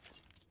damage.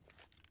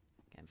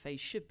 Again, FaZe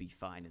should be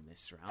fine in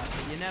this round,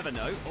 but you never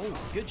know.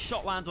 Oh, good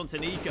shot lands onto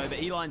Nico, but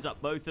he lines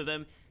up both of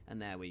them.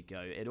 And there we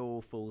go. It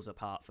all falls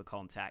apart for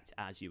c0ntact,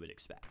 as you would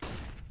expect.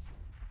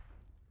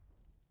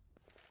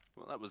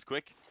 Well, that was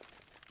quick.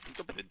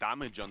 A bit of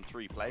damage on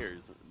 3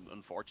 players.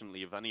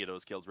 Unfortunately, if any of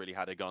those kills really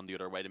had gone the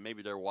other way, then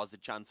maybe there was a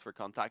chance for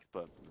c0ntact,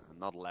 but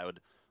not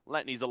allowed.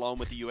 Letney's alone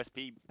with the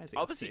USP.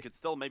 Obviously, could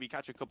still maybe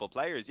catch a couple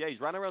players. Yeah, he's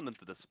ran around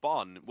into the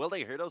spawn. Will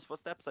they hear those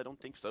footsteps? I don't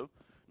think so.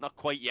 Not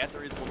quite yet.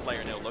 There is one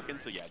player now looking.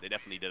 So yeah, they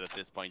definitely did at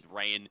this point.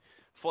 Rain,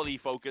 fully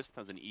focused,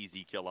 has an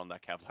easy kill on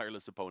that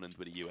Kevlarless opponent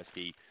with a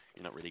USP.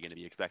 You're not really going to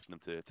be expecting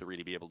them to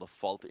really be able to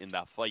fault in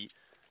that fight.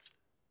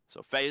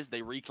 So FaZe,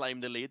 they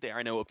reclaim the lead. They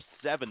are now up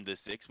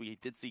 7-6. We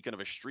did see kind of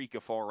a streak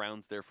of 4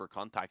 rounds there for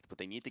Contact, but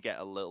they need to get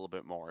a little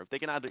bit more. If they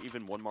can add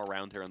even one more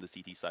round here on the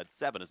CT side,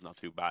 7 is not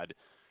too bad.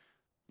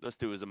 This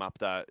 2 is a map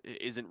that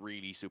isn't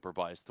really super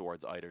biased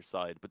towards either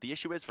side. But the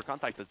issue is for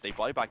Contact, as they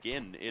buy back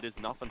in, it is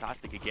not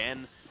fantastic.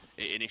 Again,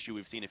 an issue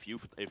we've seen a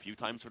few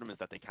times for them is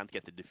that they can't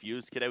get the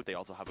defuse kit out. They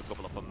also have a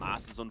couple of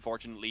FAMASs,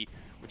 unfortunately,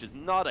 which is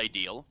not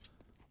ideal.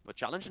 But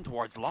challenging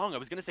towards long. I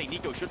was going to say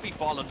Nico should be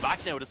falling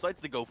back now.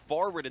 Decides to go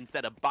forward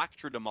instead of back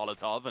through the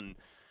Molotov and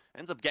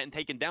ends up getting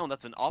taken down.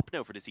 That's an op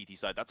now for the CT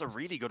side. That's a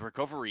really good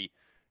recovery.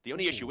 The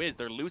only issue is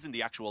they're losing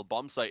the actual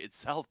bomb site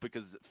itself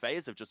because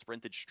FaZe have just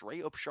sprinted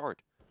straight up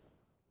short.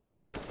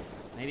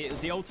 Maybe it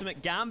was the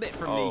ultimate gambit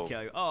from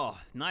Nico. Oh,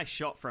 nice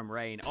shot from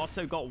Rain.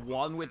 Otto got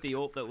one with the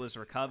ult that was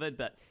recovered,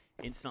 but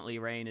instantly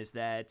Rain is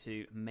there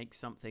to make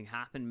something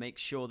happen, make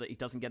sure that he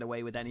doesn't get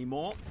away with any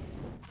more.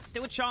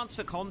 Still a chance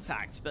for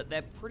Contact, but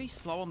they're pretty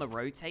slow on the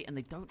rotate and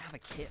they don't have a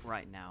kit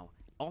right now.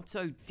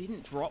 Otto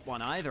didn't drop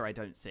one either, I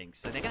don't think,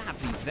 so they're going to have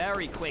to be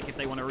very quick if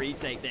they want to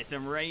retake this,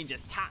 and Rain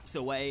just taps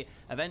away,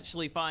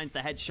 eventually finds the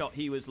headshot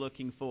he was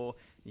looking for.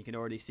 You can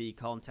already see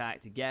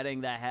Contact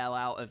getting the hell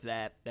out of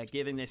there. They're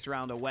giving this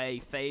round away.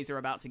 FaZe are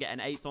about to get an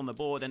 8th on the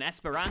board, and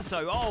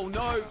Esperanto, oh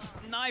no,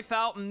 knife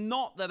out,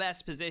 not the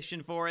best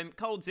position for him.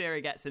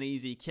 c0ntact gets an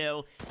easy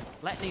kill.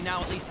 Letney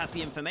now at least has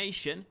the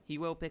information. He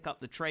will pick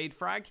up the trade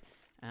frag,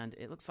 and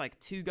it looks like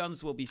 2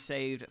 guns will be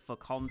saved for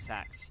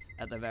Contact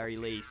at the very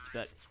least,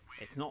 but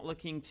it's not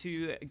looking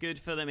too good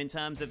for them in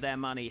terms of their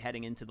money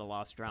heading into the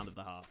last round of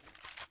the half.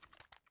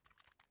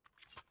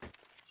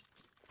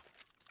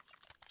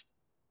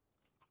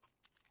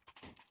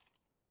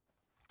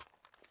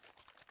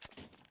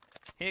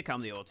 Here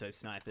come the auto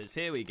snipers.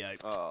 Here we go.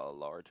 Oh,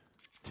 Lord.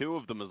 2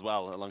 of them as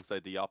well,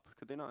 alongside the op.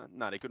 Could they not?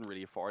 Nah, they couldn't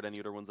really afford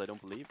any other ones, I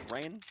don't believe.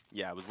 Rain?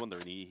 Yeah, I was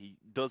wondering. He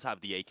does have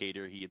the AK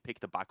there. He had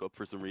picked it back up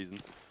for some reason.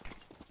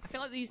 I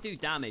feel like these do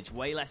damage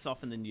way less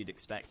often than you'd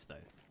expect, though.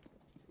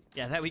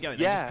 Yeah, there we go.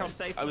 They yeah, just cross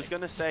safely. I was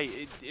going to say,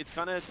 it's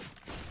kind of...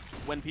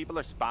 When people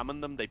are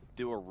spamming them, they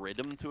do a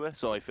rhythm to it.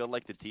 So I feel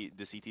like the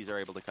CTs are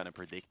able to kind of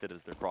predict it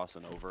as they're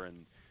crossing over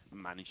and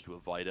manage to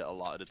avoid it a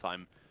lot of the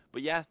time.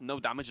 But yeah, no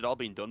damage at all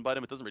being done by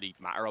them. It doesn't really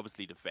matter,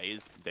 obviously, to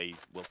FaZe. They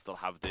will still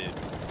have the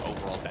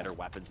overall better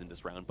weapons in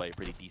this round by a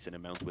pretty decent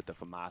amount, with the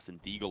FAMAS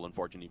and Deagle,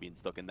 unfortunately, being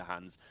stuck in the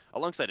hands,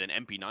 alongside an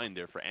MP9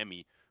 there for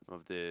Emmy,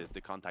 of the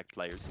Contact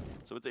players.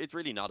 So it's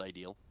really not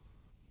ideal.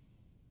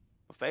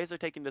 But FaZe are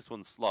taking this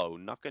one slow.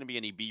 Not going to be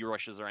any B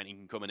rushes or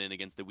anything coming in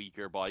against the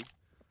weaker buy.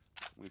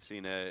 We've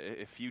seen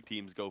a few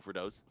teams go for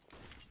those.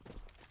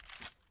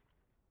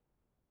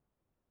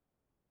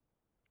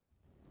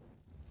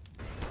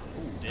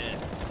 Dear.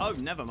 Oh,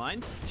 never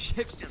mind.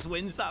 Ships just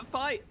wins that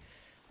fight.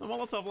 The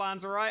Molotov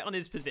lands right on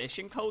his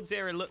position.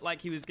 c0ntact looked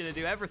like he was going to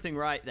do everything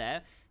right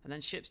there. And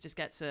then Ships just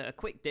gets a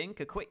quick dink,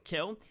 a quick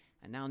kill.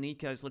 And now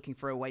Nico's looking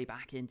for a way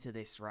back into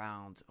this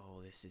round.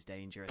 Oh, this is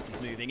dangerous.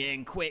 He's moving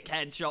in. Quick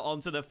headshot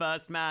onto the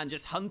first man,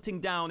 just hunting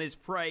down his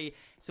prey.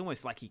 It's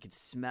almost like he could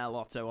smell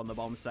Otto on the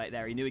bomb site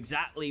there. He knew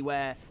exactly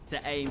where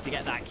to aim to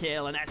get that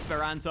kill. And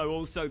Esperanto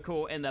also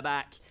caught in the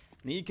back.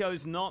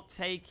 Nico's not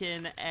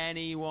taking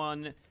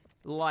anyone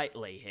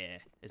lightly here,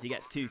 as he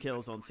gets 2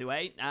 kills on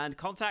 2-8, and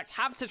Contact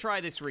have to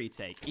try this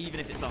retake, even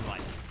if it's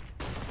unlikely.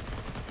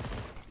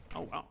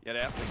 Oh, wow. Yeah,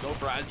 they go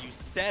for, as you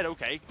said,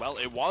 okay, well,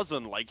 it was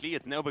unlikely.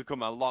 It's now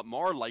become a lot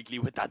more likely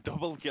with that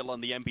double kill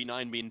on the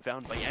MP9 being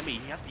found by Emmy.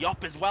 He has the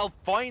up as well,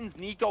 finds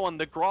Nico on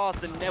the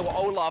cross, and now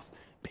Olaf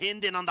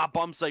pinned in on that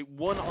bomb site,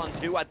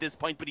 1-on-2 at this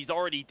point, but he's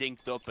already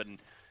dinked up, and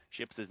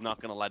Ships is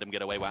not going to let him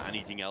get away with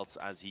anything else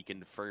as he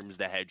confirms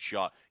the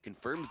headshot,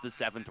 confirms the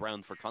 7th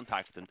round for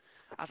Contact, and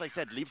as I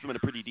said, leaves them in a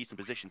pretty decent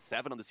position.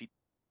 7 on the CT.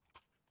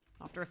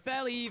 After a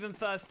fairly even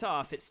first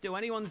half, it's still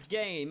anyone's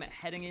game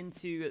heading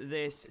into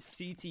this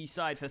CT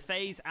side for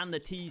FaZe and the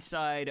T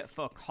side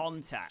for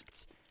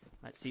Contact.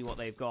 Let's see what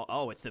they've got.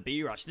 Oh, it's the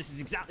B-rush. This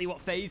is exactly what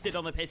FaZe did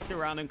on the pistol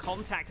round, and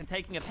Contact are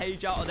taking a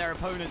page out of their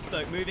opponent's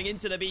book, moving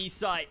into the B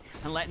site,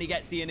 and Letney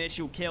gets the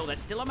initial kill. There's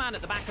still a man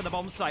at the back of the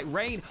bomb site.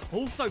 Rain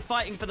also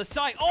fighting for the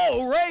site.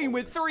 Oh, Rain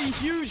with 3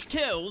 huge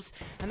kills,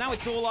 and now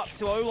it's all up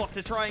to Olaf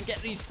to try and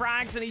get these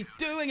frags, and he's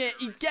doing it.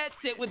 He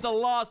gets it with the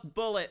last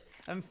bullet,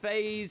 and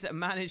FaZe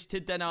managed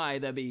to deny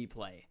the B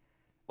play.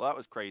 Well, that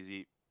was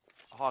crazy.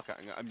 Hawk,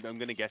 I'm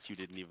going to guess you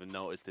didn't even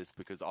notice this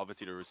because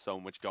obviously there was so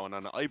much going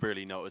on. I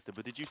barely noticed it,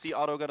 but did you see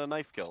Otto got a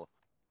knife kill?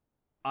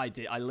 I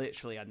did. I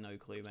literally had no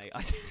clue, mate.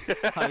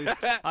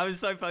 I was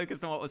so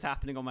focused on what was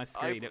happening on my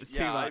screen. It was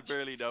too much. I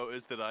barely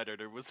noticed it either.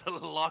 There was a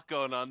lot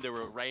going on there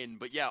with Rain.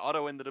 But yeah,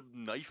 Otto ended up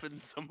knifing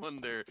someone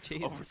there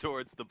over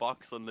towards the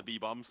box on the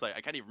B-bomb site.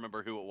 I can't even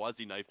remember who it was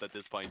he knifed at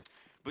this point.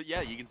 But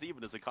yeah, you can see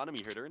even his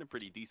economy here, they're in a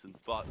pretty decent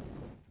spot.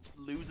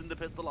 Losing the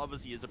pistol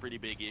obviously is a pretty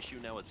big issue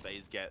now as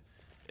FaZe get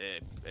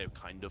a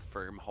kind of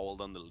firm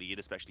hold on the lead,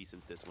 especially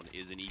since this one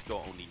is an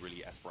eco. Only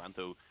really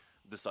Esperanto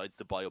decides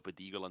to buy up a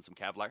Deagle and some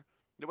Kevlar.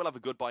 They will have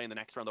a good buy in the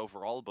next round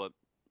overall, but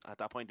at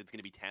that point it's going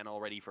to be 10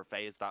 already for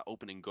FaZe. That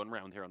opening gun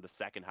round here on the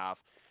second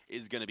half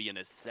is going to be a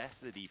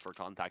necessity for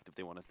c0ntact if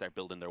they want to start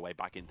building their way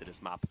back into this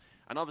map.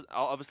 And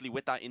obviously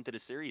with that into the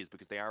series,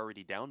 because they are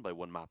already down by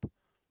 1 map.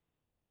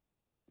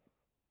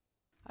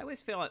 I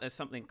always feel like there's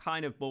something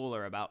kind of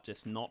baller about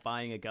just not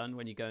buying a gun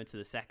when you go into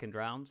the second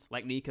round.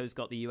 Like NiKo's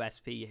got the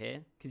USP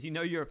here, because you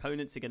know your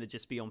opponents are going to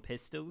just be on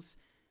pistols.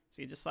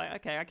 So you're just like,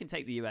 okay, I can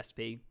take the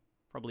USP.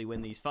 Probably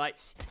win these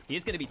fights. He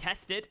is going to be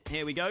tested.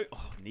 Here we go.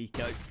 Oh,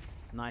 NiKo.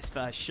 Nice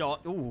first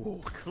shot.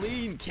 Ooh,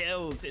 clean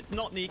kills. It's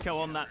not NiKo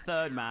on that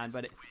third man,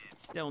 but it's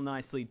still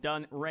nicely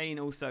done. Rain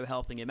also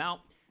helping him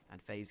out.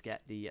 And FaZe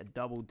get the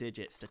double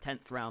digits, the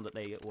 10th round that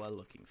they were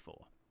looking for.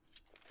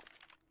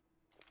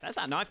 There's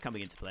that knife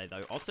coming into play,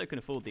 though. Otto can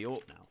afford the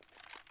AWP now.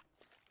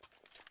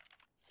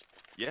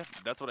 Yeah,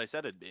 that's what I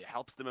said. It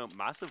helps them out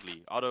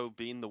massively. Otto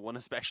being the one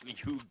especially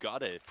who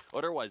got it.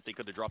 Otherwise, they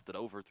could have dropped it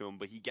over to him,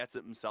 but he gets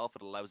it himself.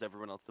 It allows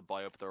everyone else to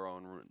buy up their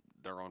own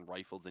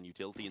rifles and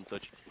utility and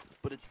such.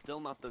 But it's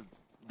still not the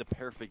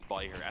perfect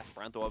buy here.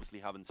 Esperanto obviously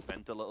having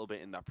spent a little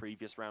bit in that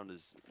previous round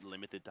is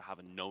limited to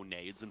having no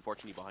nades,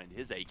 unfortunately, behind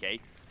his AK.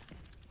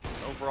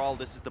 Overall,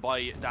 this is the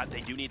buy that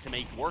they do need to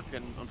make work,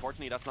 and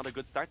unfortunately, that's not a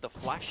good start. The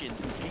flash in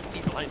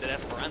completely blinded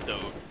Esperanto.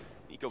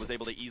 NiKo was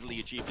able to easily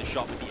achieve the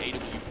shot with the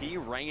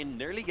AWP. Rain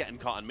nearly getting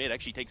caught in mid.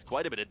 Actually takes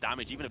quite a bit of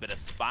damage, even a bit of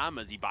spam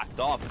as he backed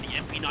off. But the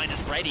MP9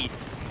 is ready.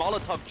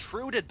 Molotov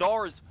through the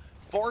doors,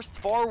 forced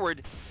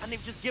forward, and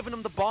they've just given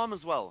him the bomb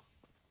as well.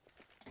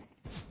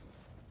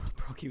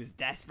 Brocky was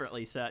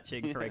desperately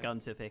searching for a gun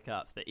to pick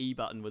up. The E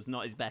button was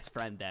not his best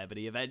friend there, but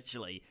he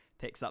eventually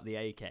picks up the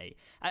AK.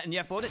 And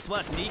yeah, for what it's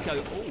worth,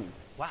 NiKo... Oh,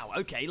 wow,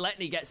 okay.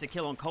 Letney gets a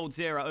kill on Cold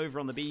Zero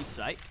over on the B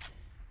site.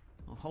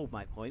 I'll hold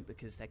my point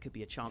because there could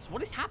be a chance.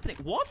 What is happening?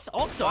 What?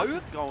 Otto? What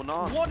is going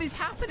on? What is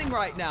happening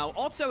right now?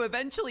 Otto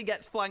eventually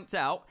gets flanked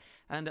out,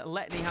 and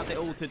Letney has it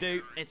all to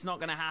do. It's not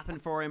going to happen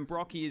for him.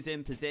 Brocky is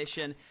in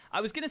position.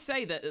 I was going to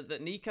say that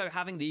NiKo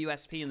having the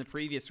USP in the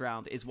previous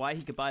round is why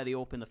he could buy the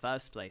AWP in the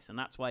first place, and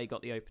that's why he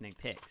got the opening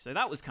pick. So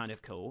that was kind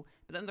of cool.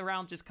 But then the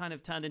round just kind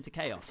of turned into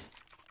chaos.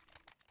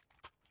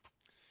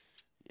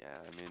 Yeah,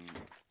 I mean,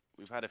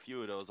 we've had a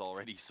few of those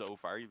already so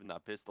far. Even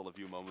that pistol a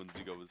few moments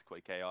ago was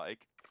quite chaotic.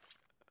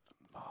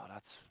 Oh,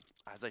 that's,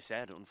 as I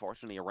said,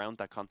 unfortunately, a round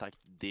that c0ntact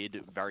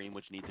did very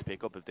much need to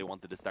pick up if they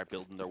wanted to start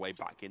building their way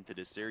back into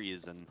this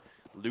series. And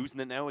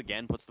losing it now,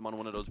 again, puts them on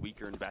one of those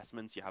weaker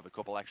investments. You have a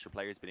couple extra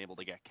players being able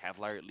to get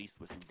Kevlar, at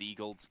least with some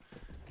Deagles.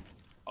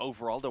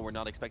 Overall, though, we're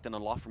not expecting a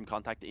lot from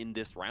c0ntact in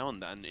this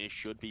round, and it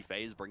should be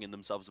FaZe bringing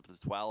themselves up to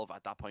 12.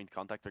 At that point,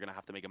 c0ntact are going to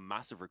have to make a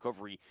massive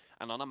recovery.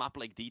 And on a map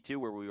like D2,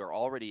 where we were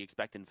already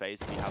expecting FaZe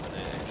to be having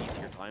an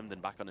easier time than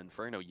back on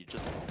Inferno, you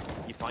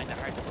find it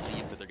hard to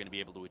believe that they're going to be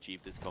able to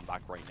achieve this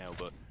comeback right now.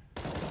 But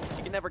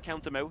you can never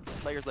count them out.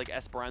 Players like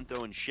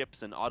Esperanto and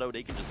Ships and Otto,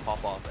 they can just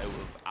pop off out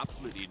of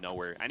absolutely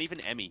nowhere. And even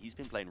Emmy, he's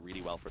been playing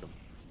really well for them.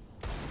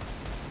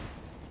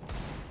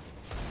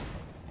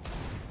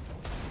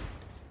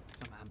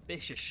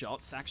 Ambitious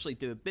shots actually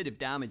do a bit of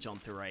damage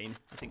onto Rain.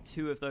 I think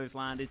 2 of those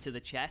landed to the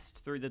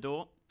chest through the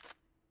door.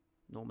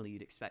 Normally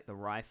you'd expect the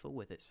rifle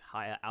with its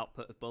higher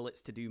output of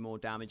bullets to do more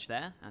damage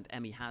there, and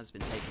Emmy has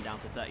been taken down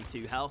to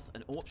 32 health.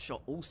 An AWP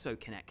shot also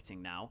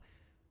connecting now.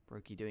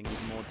 Broky doing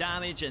even more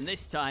damage, and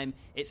this time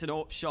it's an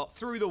AWP shot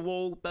through the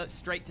wall but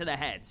straight to the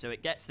head, so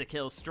it gets the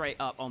kill straight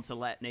up onto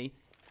Letney.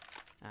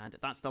 And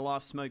that's the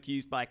last smoke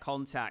used by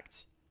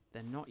c0ntact.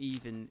 They're not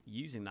even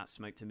using that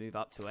smoke to move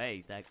up to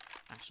A. They're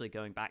actually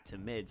going back to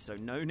mid, so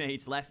no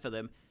nades left for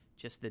them.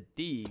 Just the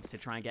Ds to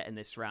try and get in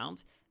this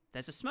round.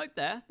 There's a smoke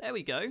there. There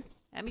we go.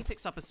 Emmy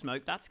picks up a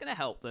smoke. That's going to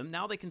help them.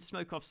 Now they can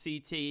smoke off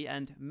CT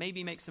and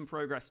maybe make some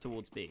progress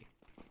towards B.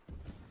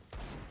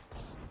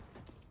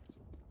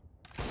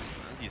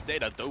 As you say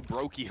that, though,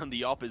 Broky on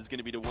the op is going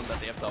to be the one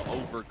that they have to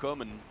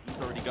overcome, and he's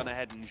already gone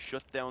ahead and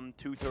shut down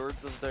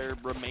 2/3 of their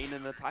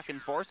remaining attacking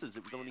forces.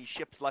 It was only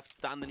Ships left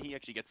standing. He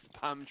actually gets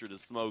spammed through the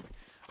smoke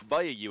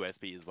by a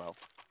USP as well.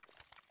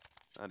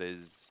 That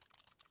is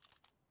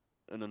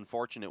an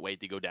unfortunate way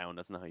to go down.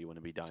 That's not how you want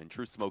to be dying.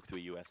 True smoke to a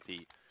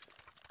USP.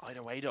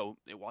 Either way, though,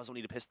 it was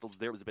only the pistols.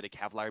 There was a bit of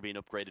Kevlar being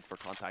upgraded for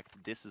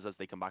c0ntact. This is as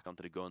they come back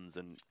onto the guns,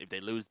 and if they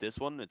lose this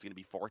one, it's going to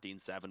be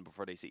 14-7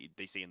 before they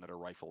see another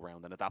rifle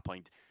round. And at that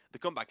point, the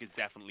comeback is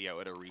definitely out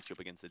of their reach up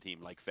against a team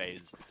like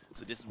FaZe.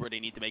 So this is where they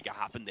need to make it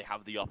happen. They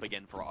have the up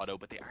again for Otto,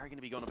 but they are going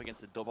to be going up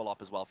against a double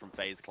up as well from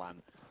FaZe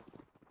Clan.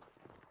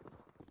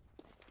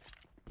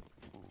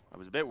 I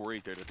was a bit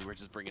worried there that they were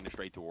just bringing it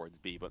straight towards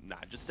B, but nah,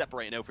 just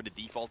separating out for the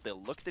default.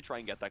 They'll look to try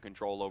and get that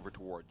control over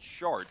towards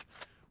short.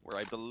 where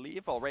I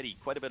believe already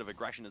quite a bit of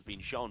aggression has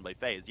been shown by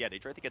FaZe. Yeah, they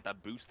tried to get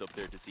that boost up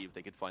there to see if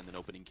they could find an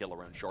opening kill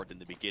around short in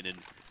the beginning.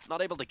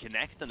 Not able to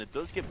connect, and it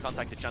does give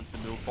c0ntact a chance to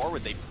move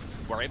forward. They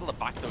were able to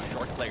back those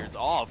short players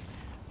off.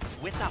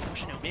 With that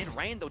pushing out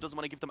mid-rain, though, doesn't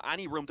want to give them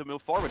any room to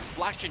move forward.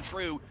 Flashing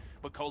through,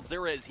 but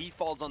c0ntact, as he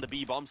falls on the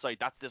B bomb site,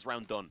 that's this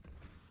round done.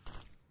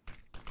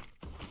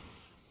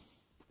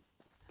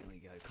 There we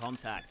go.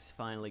 c0ntact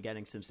finally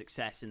getting some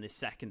success in this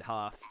second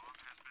half.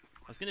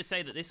 I was going to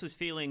say that this was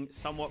feeling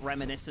somewhat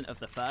reminiscent of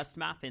the first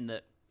map in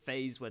that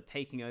FaZe were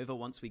taking over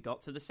once we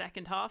got to the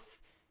second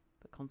half.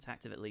 But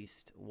c0ntact have at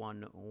least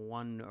won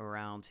one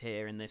round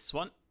here in this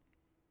one.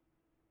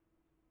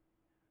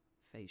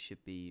 FaZe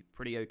should be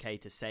pretty okay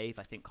to save.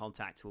 I think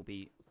c0ntact will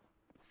be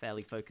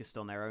fairly focused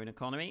on their own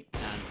economy.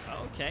 And,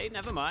 okay,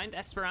 never mind.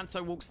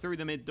 Esperanto walks through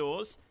the mid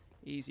doors.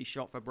 Easy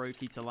shot for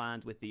Brokey to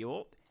land with the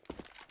AWP.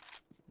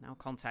 Now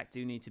c0ntact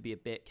do need to be a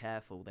bit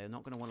careful. They're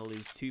not going to want to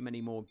lose too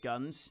many more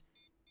guns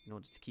in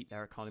order to keep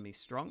their economy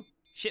strong.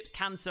 Ships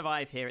can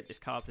survive here at this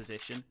car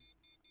position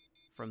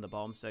from the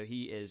bomb, so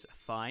he is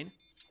fine.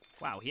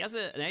 Wow, he has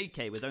an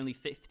AK with only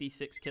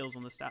 56 kills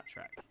on the stat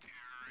track.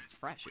 It's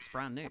fresh, it's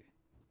brand new.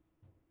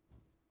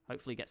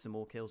 Hopefully get some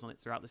more kills on it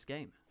throughout this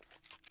game.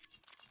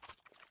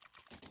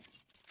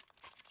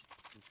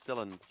 It's still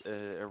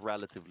a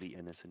relatively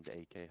innocent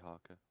AK,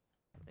 Haka.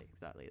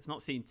 Exactly, it's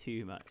not seen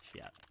too much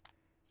yet.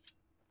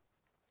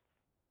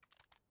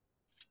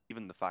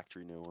 Even the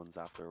factory new ones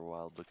after a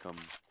while become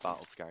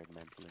battle scarred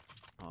mentally.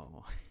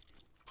 Oh,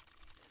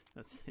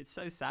 it's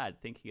so sad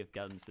thinking of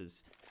guns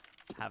as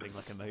having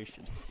like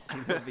emotions.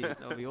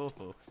 that'll be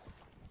awful.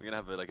 We're gonna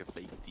have like a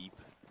fake deep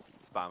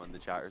spam in the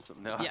chat or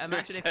something. No, yeah,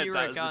 imagine if you were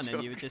a gun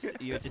and you were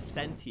just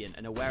sentient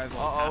and aware of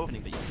what's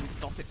happening, but you couldn't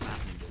stop it from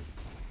happening.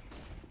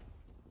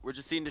 We're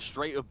just seeing the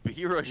straight up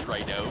B rush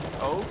right now.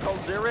 Oh,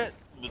 c0ntact.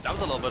 That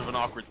was a little bit of an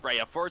awkward spray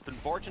at first.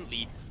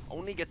 Unfortunately,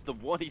 only gets the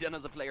one. He then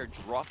has a player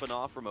dropping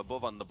off from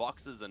above on the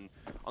boxes and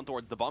on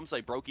towards the bomb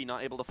site. Brokey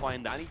not able to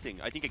find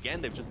anything. I think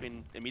again they've just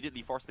been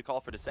immediately forced to call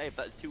for the save.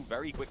 That is 2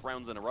 very quick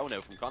rounds in a row now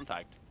from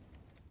c0ntact.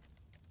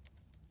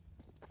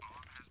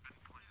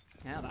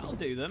 Yeah, that'll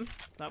do them.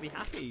 They'll be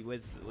happy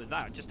with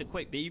that. Just a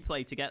quick B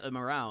play to get them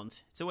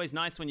around. It's always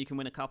nice when you can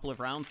win a couple of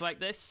rounds like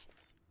this.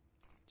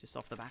 Just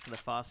off the back of the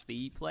fast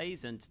B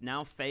plays. And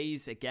now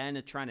FaZe again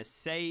are trying to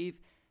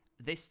save.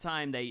 This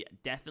time they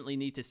definitely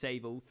need to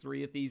save all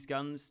 3 of these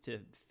guns to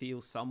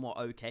feel somewhat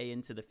okay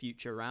into the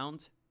future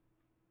round.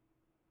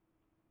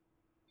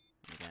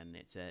 Again,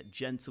 it's a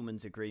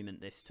gentleman's agreement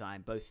this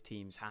time. Both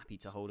teams happy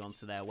to hold on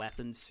to their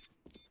weapons.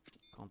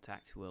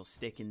 c0ntact will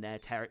stick in their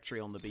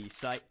territory on the B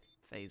site.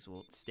 FaZe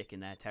will stick in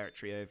their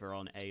territory over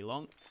on A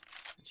long.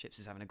 And Chips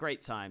is having a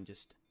great time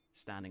just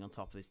standing on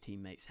top of his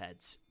teammates'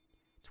 heads.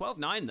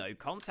 12-9 though,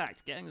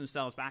 c0ntact getting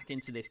themselves back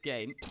into this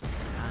game.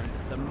 And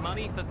the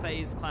money for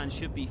FaZe Clan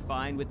should be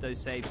fine with those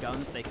save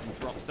guns. They can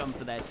drop some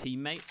for their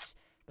teammates.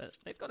 But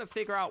they've got to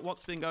figure out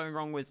what's been going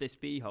wrong with this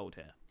B hold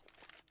here.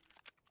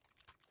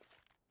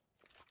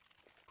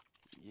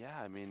 Yeah,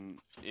 I mean,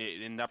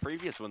 in that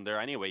previous one there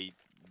anyway,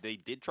 they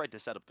did try to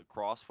set up the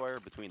crossfire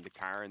between the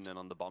car and then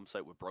on the bomb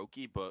site with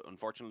Brokey, but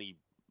unfortunately,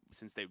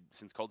 since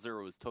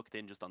c0ntact was tucked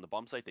in just on the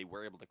bomb site, they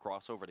were able to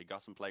cross over. They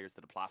got some players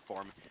to the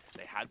platform.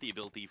 They had the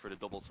ability for the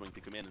double swing to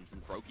come in, and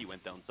since Brokey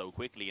went down so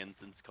quickly, and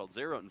since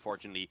c0ntact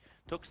unfortunately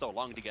took so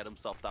long to get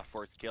himself that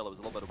first kill, it was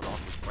a little bit of an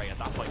awkward spray. At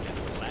that point, they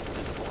were left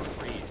in the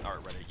 4-on-3, or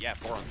rather, yeah,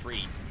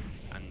 4-on-3,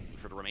 and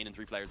for the remaining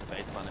 3 players of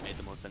FaZe Clan, it made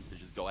the most sense to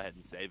just go ahead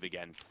and save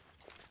again.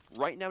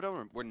 Right now,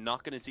 though, we're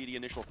not going to see the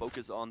initial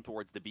focus on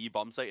towards the B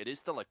bomb site. It is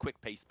still a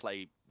quick-paced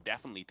play,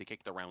 definitely, to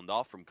kick the round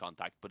off from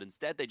c0ntact, but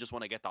instead they just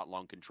want to get that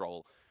long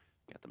control,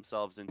 get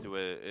themselves into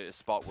a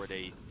spot where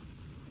they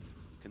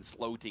can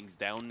slow things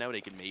down now.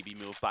 They can maybe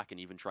move back and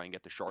even try and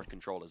get the short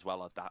control as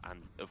well at that,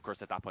 and of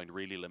course at that point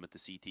really limit the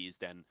CTs,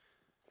 then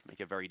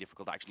make it very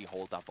difficult to actually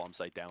hold that bomb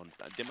site down.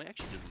 They might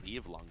actually just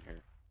leave long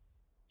here.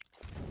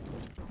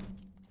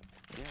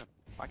 Yeah,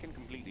 backing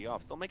completely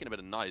off, still making a bit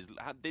of noise.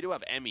 They do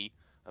have Emmy,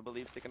 I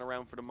believe, sticking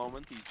around for the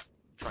moment. He's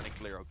trying to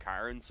clear out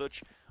car and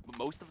such, but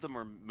most of them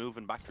are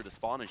moving back through the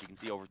spawn, as you can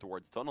see, over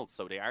towards tunnels,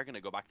 so they are going to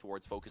go back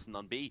towards focusing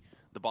on B,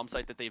 the bomb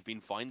site that they've been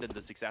finding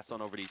the success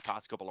on over these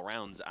past couple of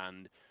rounds.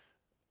 And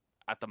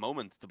at the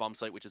moment, the bomb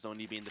site which is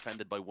only being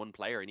defended by 1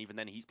 player, and even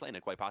then he's playing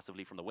it quite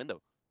passively from the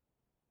window.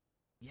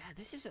 Yeah,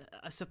 this is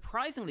a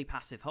surprisingly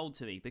passive hold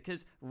to me,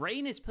 because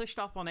Rain is pushed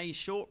up on A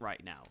short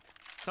right now.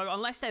 So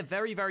unless they're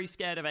very, very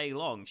scared of A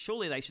long,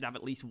 surely they should have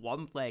at least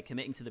 1 player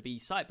committing to the B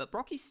site, but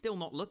Brocky's still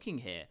not looking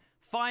here.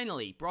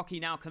 Finally, Brocky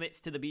now commits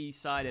to the B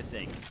side of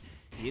things.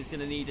 He is going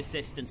to need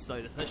assistance,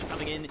 so the push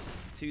coming in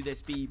to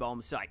this B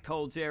bomb site.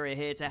 c0ntact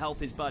here to help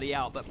his buddy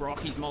out, but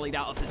Brocky's mollied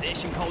out of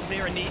position.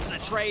 c0ntact needs the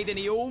trade, and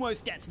he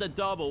almost gets the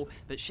double,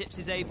 but Ships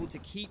is able to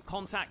keep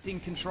c0ntact in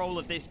control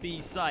of this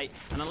B site.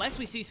 And unless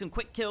we see some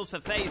quick kills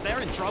for FaZe,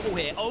 they're in trouble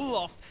here.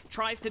 Olaf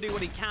tries to do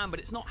what he can, but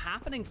it's not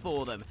happening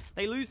for them.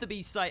 They lose the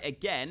B site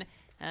again,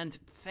 and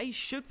FaZe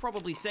should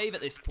probably save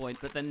at this point,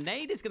 but the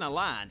nade is going to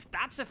land.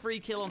 That's a free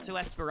kill onto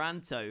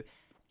Esperanto.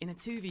 In a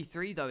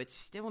 2v3, though, it's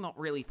still not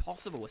really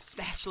possible,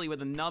 especially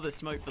with another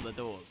smoke for the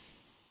doors.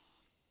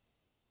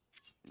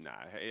 Nah,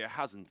 it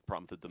hasn't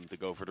prompted them to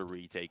go for the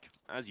retake.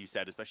 As you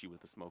said, especially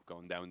with the smoke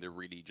going down, there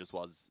really just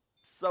was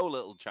so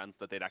little chance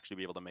that they'd actually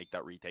be able to make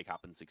that retake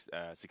happen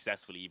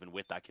successfully, even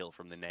with that kill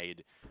from the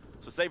nade.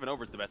 So saving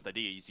over is the best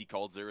idea. You see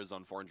c0ntact is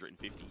on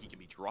 450. He can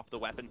be dropped the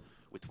weapon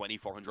with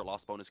 2400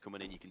 loss bonus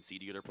coming in. You can see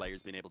the other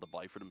players being able to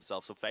buy for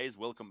themselves. So FaZe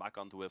will come back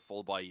onto a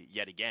full buy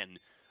yet again.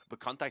 But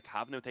c0ntact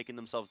have now taken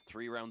themselves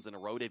 3 rounds in a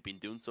row. They've been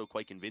doing so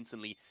quite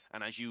convincingly.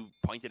 And as you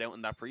pointed out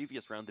in that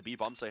previous round, the B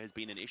bomb site has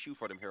been an issue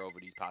for them here over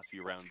these past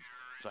few rounds.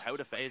 So how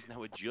do FaZe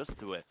now adjust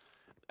to it?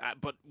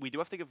 But we do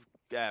have to give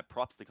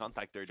props to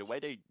c0ntact there. The way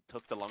they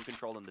took the long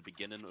control in the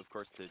beginning, of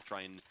course, to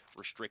try and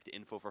restrict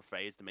info for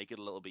FaZe, to make it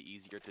a little bit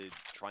easier to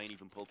try and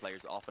even pull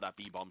players off of that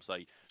B bomb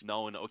site,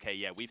 knowing, okay,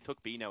 yeah, we've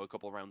took B now a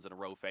couple rounds in a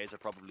row. FaZe are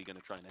probably going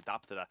to try and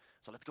adapt to that.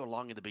 So let's go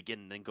long in the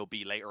beginning and then go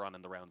B later on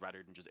in the round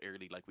rather than just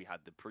early like we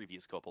had the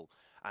previous couple.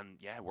 And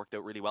yeah, it worked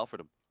out really well for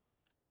them.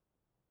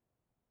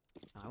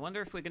 I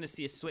wonder if we're going to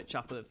see a switch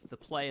up of the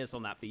players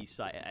on that B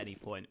site at any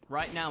point.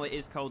 Right now it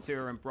is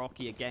c0ntact and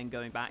Brocky again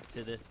going back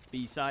to the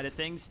B side of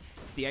things.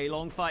 It's the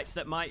A-long fights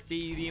that might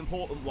be the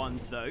important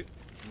ones though.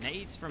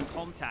 Nades from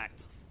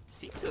c0ntact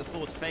seem to have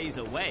forced FaZe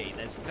away.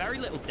 There's very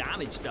little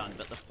damage done,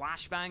 but the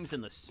flashbangs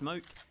and the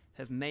smoke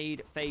have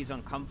made FaZe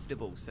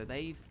uncomfortable, so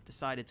they've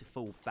decided to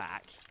fall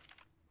back.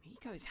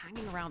 Nico's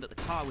hanging around at the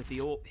car with the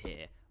AWP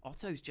here.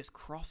 Otto's just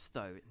crossed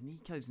though.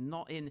 Nico's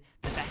not in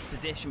the best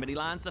position, but he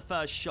lands the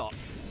first shot.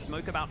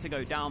 Smoke about to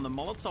go down. The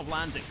Molotov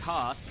lands at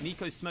car.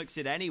 Nico smokes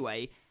it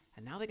anyway.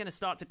 And now they're going to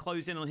start to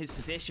close in on his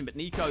position. But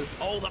Nico,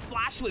 oh, the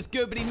flash was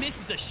good, but he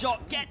misses the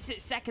shot. Gets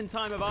it second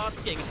time of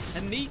asking.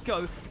 And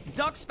Nico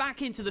ducks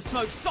back into the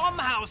smoke.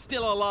 Somehow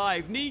still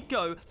alive.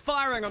 Nico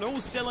firing on all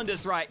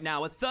cylinders right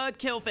now. A third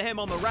kill for him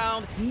on the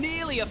round.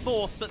 Nearly a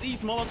fourth, but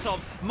these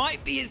Molotovs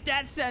might be his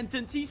death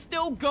sentence. He's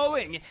still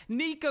going.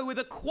 Nico with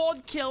a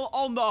quad kill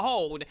on the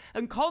hold.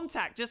 And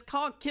c0ntact just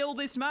can't kill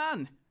this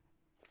man.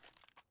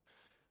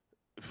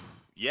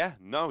 Yeah,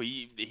 no,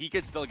 he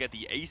could still get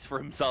the ace for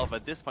himself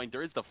at this point.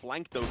 There is the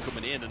flank, though,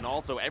 coming in, and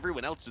also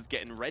everyone else just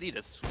getting ready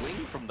to swing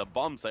from the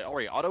bomb site. All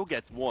right, Otto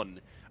gets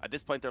one. At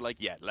this point, they're like,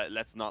 yeah,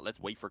 let's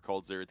wait for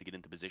c0ntact to get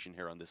into position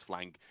here on this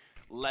flank.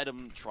 Let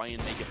him try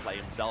and make a play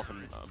himself,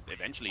 and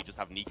eventually just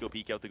have Nico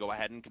peek out to go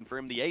ahead and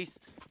confirm the ace.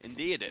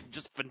 Indeed,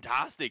 just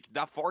fantastic.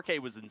 That 4K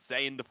was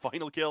insane. The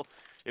final kill,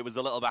 it was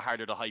a little bit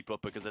harder to hype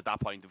up because at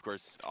that point, of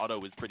course, Otto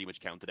was pretty much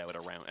counted out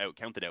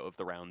of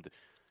the round.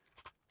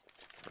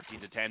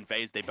 13-10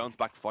 FaZe, they bounce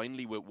back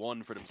finally with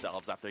 1 for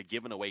themselves after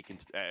giving away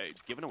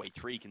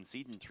 3,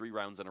 conceding 3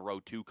 rounds in a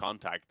row to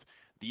c0ntact.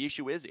 The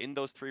issue is, in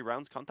those 3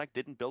 rounds, c0ntact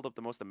didn't build up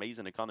the most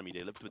amazing economy.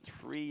 They lived with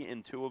 3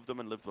 in 2 of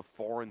them and lived with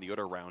 4 in the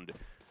other round.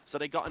 So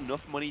they got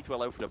enough money to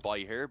allow for the buy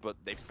here, but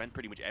they've spent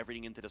pretty much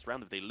everything into this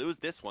round. If they lose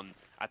this one,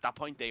 at that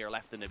point they are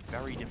left in a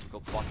very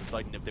difficult spot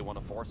deciding if they want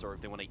to force or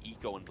if they want to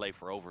eco and play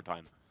for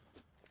overtime.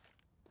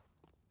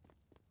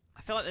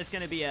 I feel like there's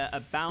going to be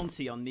a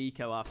bounty on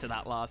Nico after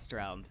that last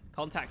round.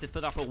 c0ntact have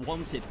put up a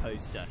wanted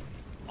poster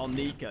on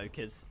Nico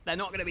because they're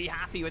not going to be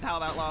happy with how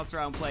that last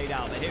round played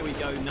out. But here we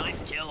go.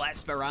 Nice kill,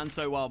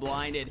 Esperanto, while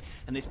blinded.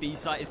 And this B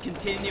site is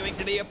continuing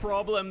to be a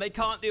problem. They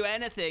can't do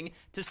anything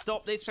to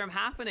stop this from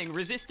happening.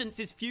 Resistance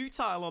is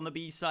futile on the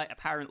B site,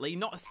 apparently.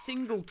 Not a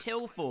single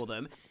kill for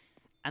them.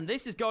 And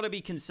this has got to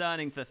be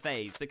concerning for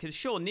FaZe, because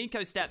sure,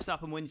 Nico steps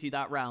up and wins you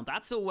that round.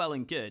 That's all well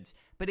and good.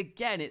 But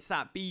again, it's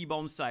that B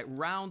bomb site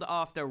round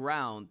after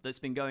round that's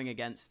been going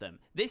against them.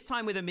 This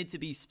time with a mid to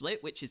B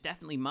split, which is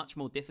definitely much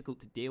more difficult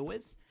to deal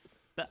with.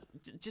 But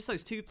just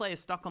those 2 players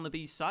stuck on the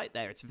B site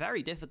there, it's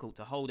very difficult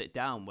to hold it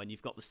down when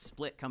you've got the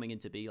split coming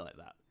into B like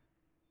that.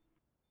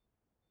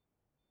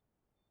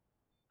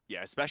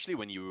 Yeah, especially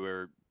when you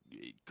were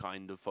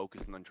kind of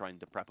focusing on trying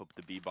to prep up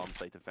the B bomb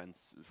site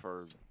defense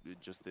for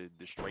just the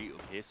straight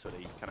up hit, so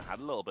they kind of had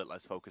a little bit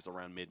less focus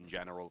around mid in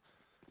general.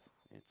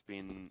 It's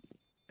been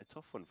a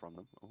tough one from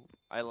them. Oh,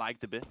 I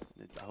lagged a bit.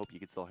 I hope you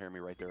could still hear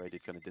me right there. I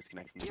did kind of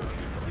disconnect from the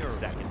screen for a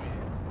second.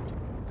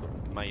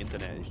 My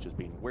internet is just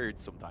being weird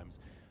sometimes.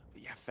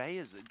 But yeah,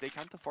 FaZe, they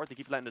can't afford to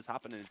keep letting this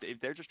happen. And if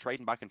they're just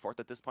trading back and forth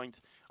at this point,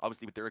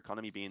 obviously with their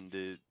economy being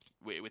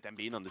with them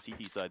being on the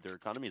CT side, their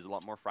economy is a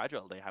lot more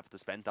fragile. They have to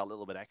spend that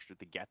little bit extra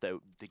to get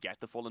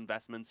the full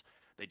investments.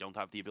 They don't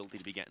have the ability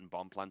to be getting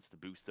bomb plants to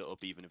boost it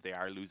up, even if they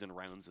are losing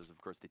rounds, as of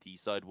course the T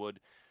side would.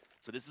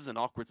 So this is an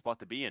awkward spot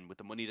to be in. With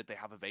the money that they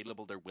have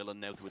available, they're willing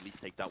now to at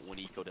least take that 1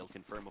 eco. They'll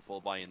confirm a full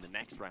buy in the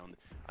next round.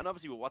 And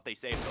obviously with what they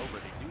saved over,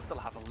 they do still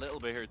have a little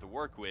bit here to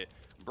work with.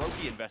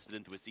 Broky invested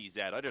into a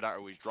CZ. Either that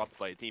or was dropped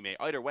by a teammate.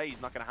 Either way, he's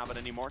not going to have it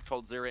anymore.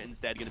 c0ntact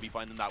instead going to be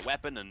finding that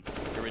weapon. And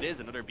here it is,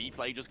 another B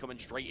play just coming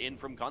straight in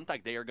from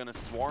c0ntact. They are going to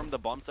swarm the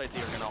bomb site.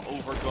 They are going to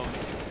overcome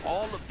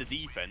all of the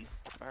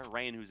defense.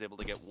 Rain, who's able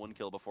to get 1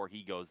 kill before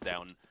he goes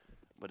down.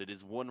 But it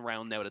is 1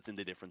 round now that's in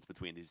the difference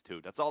between these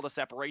 2. That's all that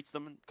separates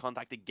them.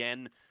 c0ntact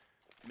again,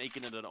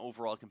 making it an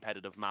overall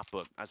competitive map.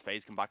 But as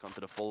FaZe come back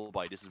onto the full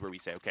buy, this is where we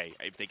say, okay,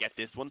 if they get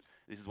this one,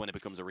 this is when it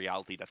becomes a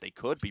reality that they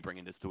could be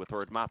bringing this to a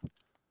 3rd map.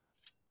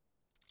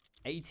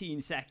 18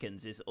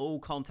 seconds is all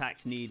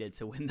Contact needed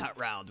to win that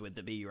round with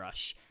the B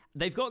rush.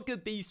 They've got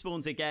good B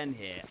spawns again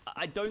here.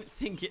 I don't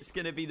think it's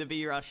going to be the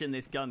B rush in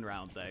this gun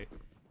round, though.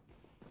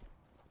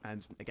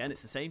 And again,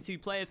 it's the same two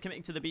players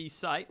committing to the B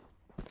site.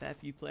 A fair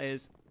few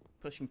players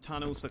pushing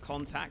tunnels for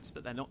Contact,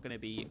 but they're not going to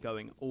be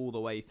going all the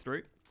way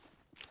through.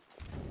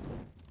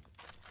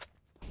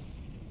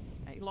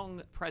 A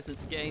long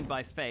presence gained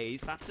by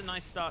FaZe. That's a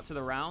nice start to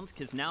the round,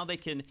 because now they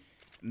can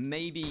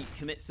maybe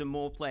commit some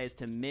more players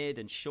to mid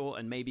and short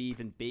and maybe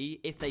even B.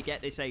 If they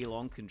get this A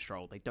long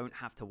control, they don't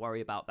have to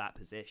worry about that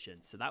position.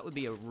 So that would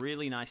be a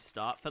really nice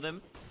start for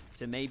them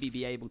to maybe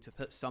be able to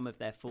put some of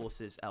their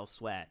forces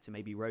elsewhere, to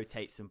maybe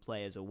rotate some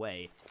players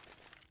away.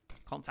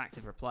 Contact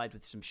have replied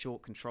with some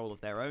short control of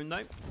their own, though.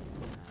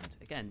 And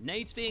again,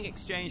 nades being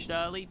exchanged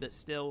early, but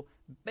still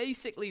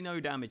basically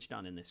no damage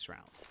done in this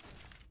round.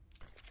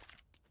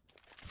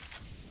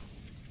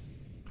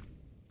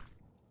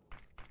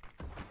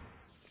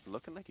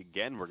 Looking like,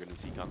 again, we're going to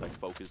see Contact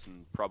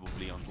focusing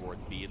probably on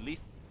towards B. At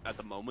least at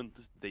the moment,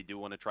 they do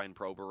want to try and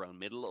probe around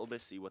mid a little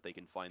bit, see what they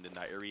can find in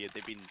that area.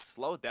 They've been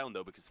slowed down,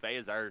 though, because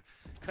FaZe are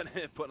kind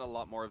of putting a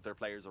lot more of their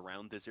players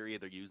around this area.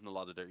 They're using a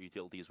lot of their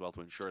utility as well to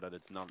ensure that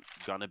it's not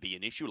going to be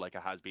an issue like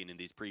it has been in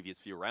these previous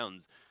few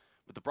rounds.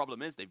 But the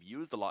problem is they've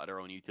used a lot of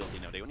their own utility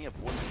now. They only have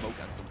one smoke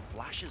and some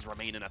flashes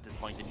remaining at this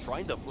point. And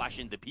trying to flash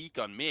in the peak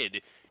on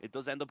mid, it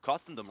does end up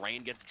costing them.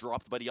 Rain gets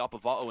dropped by the Op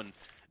of Otto, and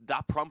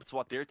that prompts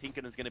what they're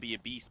thinking is going to be a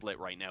B split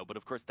right now. But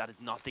of course, that is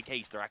not the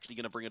case. They're actually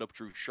going to bring it up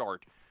through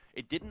short.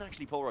 It didn't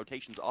actually pull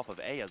rotations off of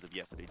A as of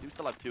yesterday. They do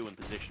still have two in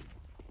position.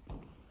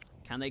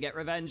 Can they get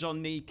revenge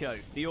on Nico?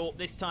 The AWP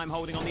this time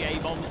holding on the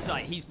A-bomb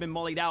site. He's been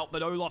mollied out,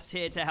 but Olof's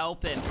here to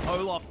help him.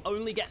 Olof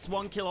only gets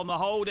one kill on the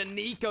hold, and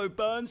Nico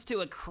burns to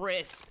a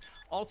crisp.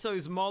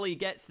 Otto's molly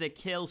gets the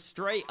kill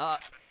straight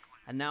up.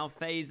 And now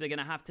FaZe are going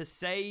to have to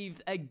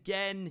save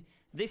again.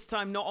 This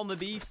time not on the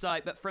B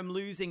site, but from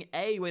losing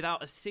A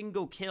without a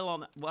single kill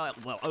on... Well,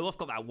 Olof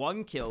got that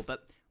one kill,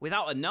 but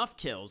without enough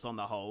kills on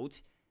the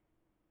hold.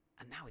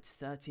 And now it's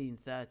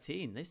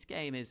 13-13. This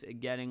game is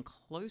getting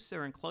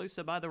closer and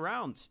closer by the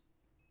round.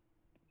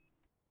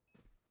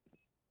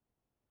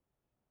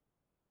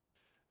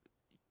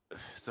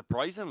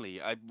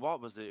 Surprisingly,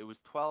 what was it? It was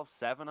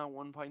 12-7 at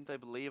one point, I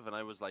believe, and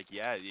I was like,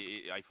 yeah,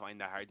 I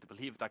find that hard to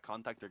believe that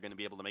Contact are going to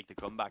be able to make the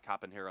comeback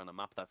happen here on a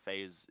map that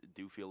FaZe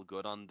do feel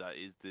good on. That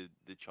is the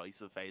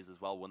choice of FaZe as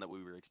well, one that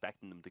we were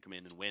expecting them to come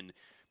in and win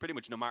pretty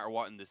much no matter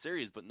what in the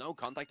series. But no,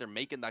 Contact are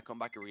making that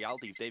comeback a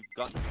reality. They've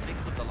gotten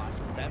 6 of the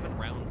last 7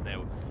 rounds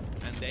now,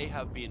 and they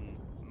have been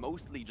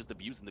mostly just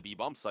abusing the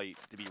B-bomb site,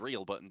 to be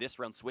real, but in this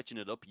round switching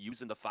it up,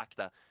 using the fact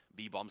that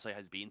B-bomb site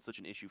has been such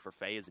an issue for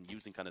FaZe, and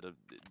using kind of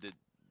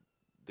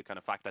the kind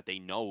of fact that they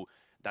know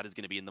that is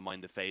going to be in the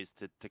mind of FaZe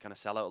to kind of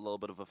sell out a little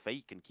bit of a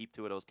fake and keep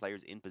 2 of those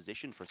players in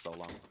position for so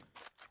long.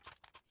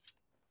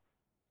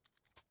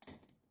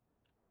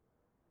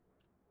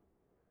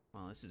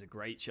 Well, this is a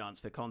great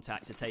chance for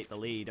Contact to take the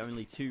lead.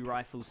 Only 2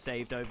 rifles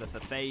saved over for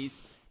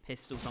FaZe.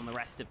 Pistols on the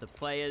rest of the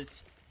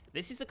players.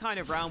 This is the kind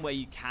of round where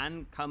you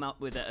can come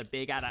up with a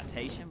big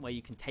adaptation, where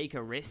you can take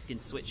a risk in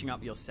switching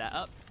up your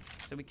setup.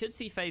 So we could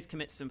see FaZe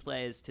commit some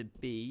players to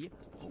B,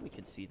 or we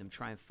could see them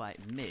try and fight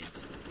mid.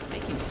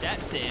 Making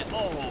steps here.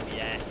 Oh,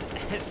 yes.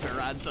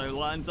 Esperanto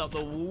lines up the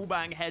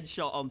wallbang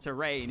headshot onto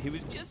Rain, who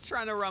was just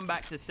trying to run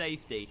back to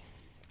safety.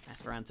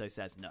 Esperanto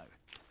says no.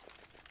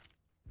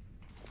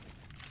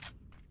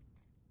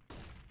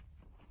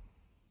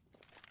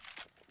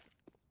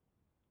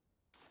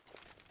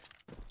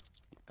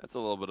 That's a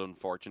little bit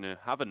unfortunate.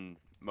 Having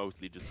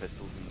mostly just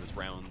pistols in this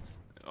round,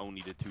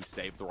 only the 2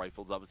 saved the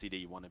rifles. Obviously,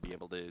 you want to be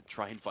able to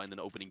try and find an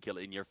opening kill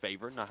in your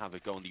favor, not have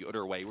it going the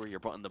other way where you're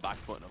putting the back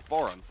foot in a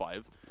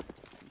 4-on-5.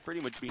 Pretty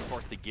much being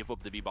forced to give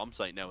up the B-bomb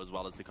site now as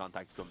well as the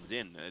Contact comes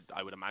in.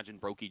 I would imagine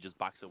Brokey just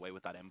backs away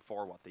with that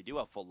M4. What they do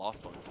have full loss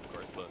bonus, of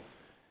course, but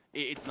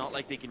it's not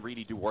like they can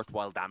really do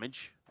worthwhile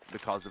damage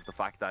because of the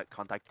fact that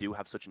Contact do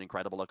have such an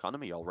incredible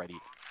economy already.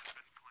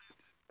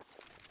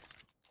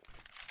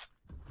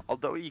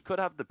 Although you could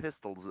have the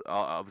pistols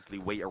obviously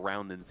wait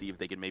around and see if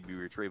they can maybe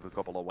retrieve a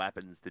couple of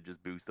weapons to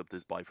just boost up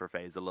this buy for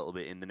FaZe a little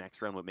bit in the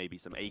next round with maybe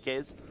some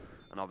AKs.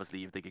 And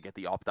obviously if they could get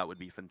the op, that would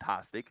be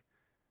fantastic.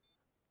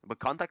 But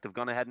Contact have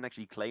gone ahead and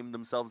actually claimed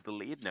themselves the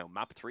lead now.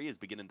 Map 3 is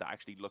beginning to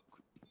actually look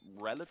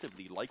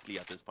relatively likely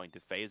at this point.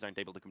 If FaZe aren't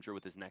able to come through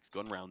with this next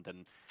gun round,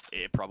 then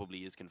it probably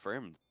is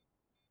confirmed.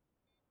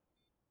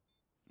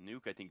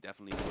 Nuke, I think,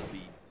 definitely would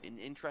be an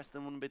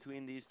interesting one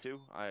between these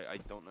two. I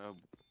don't know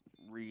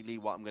really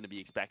what I'm going to be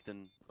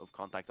expecting of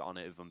Contact on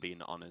it, if I'm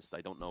being honest.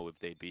 I don't know if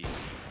they'd be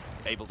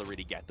able to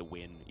really get the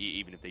win,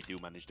 even if they do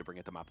manage to bring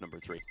it to map number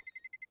 3.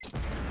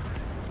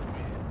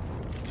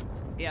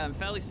 Yeah, I'm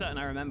fairly certain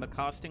I remember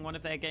casting one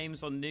of their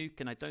games on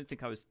Nuke, and I don't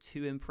think I was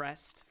too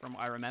impressed from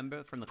what I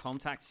remember from the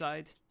Contact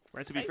side.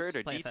 Whereas to be fair,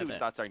 their D2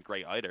 stats aren't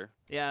great either.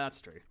 Yeah, that's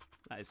true.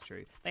 That is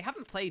true. They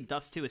haven't played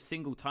Dust 2 a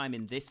single time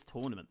in this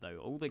tournament, though.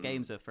 All the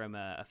games are from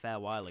a fair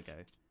while ago.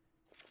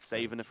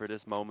 Saving it for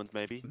this moment,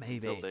 maybe?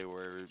 Maybe. Until they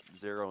were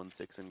 0 and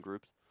 6 in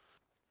groups.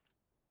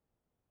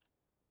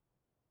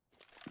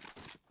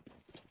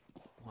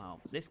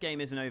 this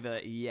game isn't over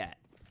yet.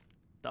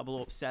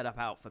 Double AWP setup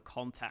out for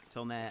c0ntact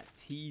on their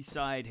T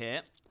side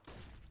here.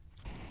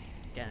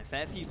 Again, a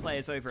fair few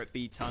players over at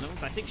B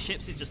tunnels. I think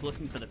Ships is just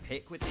looking for the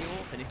pick with the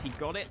AWP, and if he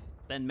got it,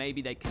 then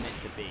maybe they commit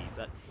to B.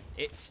 But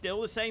it's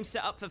still the same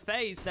setup for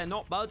FaZe. They're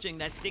not budging.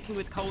 They're sticking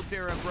with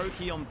c0ntact and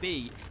Brokey on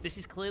B. This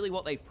is clearly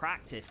what they've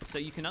practiced, so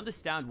you can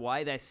understand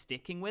why they're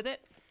sticking with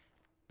it.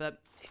 But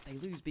if they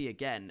lose B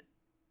again,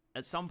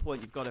 at some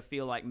point you've got to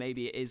feel like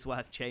maybe it is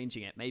worth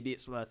changing it. Maybe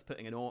it's worth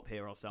putting an AWP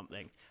here or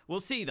something. We'll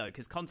see though,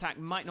 because c0ntact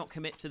might not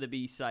commit to the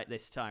B site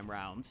this time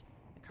round.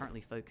 They're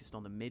currently focused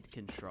on the mid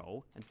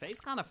control, and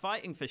FaZe kind of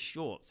fighting for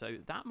short, so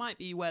that might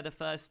be where the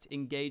first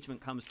engagement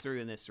comes through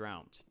in this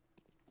round.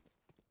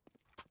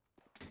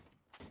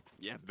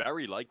 Yeah,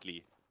 very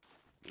likely.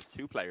 There's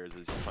two players,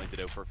 as you pointed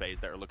out, for FaZe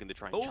that are looking to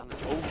try and challenge.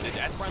 Oh, did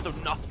Esperanto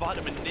not spot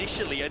him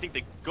initially? I think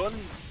the gun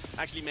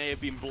actually may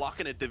have been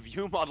blocking it. The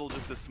view model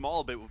just a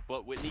small bit,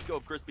 but with Nico,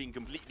 of course, being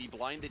completely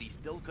blinded, he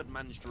still could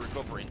manage to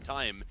recover in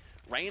time.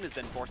 Rain is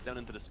then forced down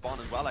into the spawn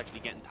as well,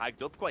 actually getting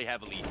tagged up quite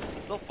heavily.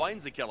 Still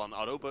finds a kill on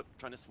Otto, but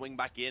trying to swing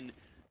back in.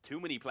 Too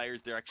many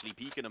players, they're actually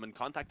peeking him, and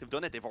c0ntact have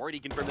done it. They've already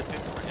confirmed the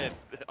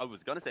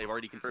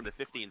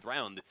 15th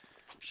round.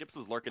 Ships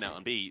was lurking out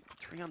on B.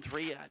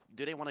 3-on-3,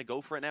 do they want to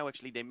go for it now?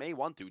 Actually, they may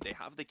want to. They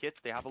have the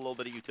kits, they have a little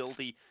bit of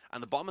utility,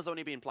 and the bomb is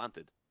only being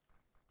planted.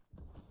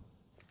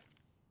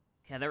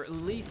 Yeah, they're at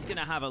least going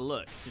to have a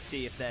look to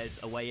see if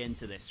there's a way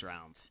into this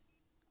round,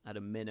 at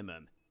a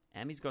minimum.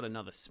 Emmy's got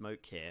another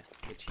smoke here,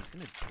 which he's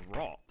going to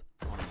drop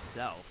on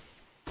himself.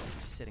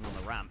 Just sitting on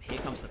the ramp. Here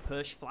comes the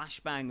push.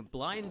 Flashbang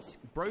blinds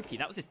Brokey.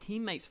 That was his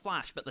teammate's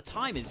flash, but the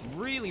time is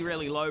really,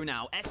 really low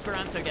now.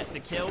 Esperanto gets a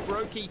kill.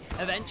 Brokey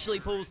eventually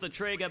pulls the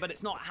trigger, but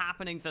it's not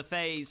happening for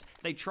FaZe.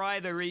 They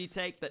try the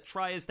retake, but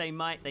try as they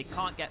might, they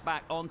can't get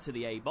back onto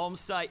the A-bomb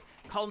site.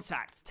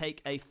 c0ntact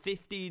take a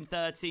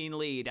 15-13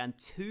 lead and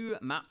 2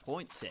 map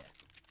points here.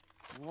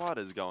 What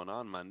is going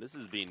on, man? This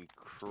has been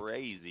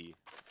crazy.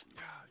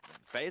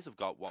 FaZe have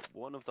got, what,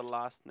 one of the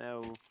last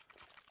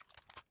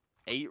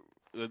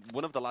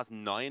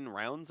 9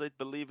 rounds, I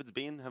believe it's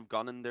been, have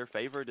gone in their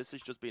favor. This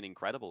has just been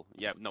incredible.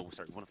 Yeah, no,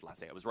 sorry, one of the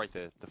last 8. I was right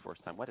the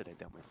first time. Why did I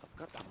doubt myself?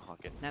 God damn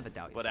Hawkin. Never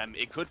doubt yourself. But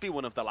it could be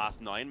one of the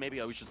last 9. Maybe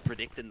I was just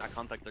predicting that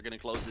c0ntact they're going to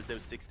close this out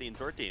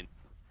 16-13.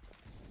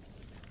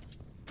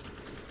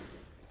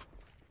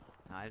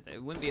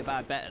 It wouldn't be a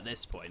bad bet at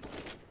this point,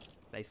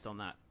 based on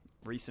that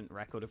recent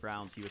record of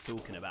rounds you were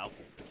talking about.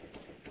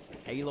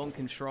 A-long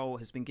control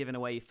has been given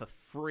away for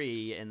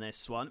free in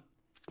this one.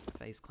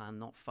 FaZe Clan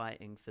not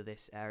fighting for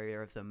this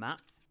area of the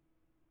map.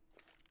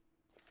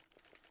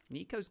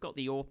 Nico's got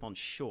the AWP on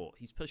short.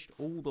 He's pushed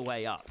all the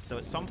way up. So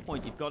at some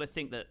point, you've got to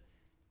think that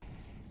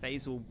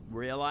FaZe will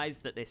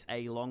realize that this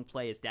A-long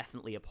play is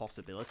definitely a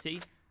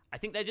possibility. I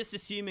think they're just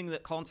assuming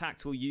that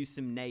c0ntact will use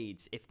some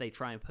nades if they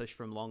try and push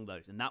from long, though.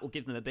 And that will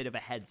give them a bit of a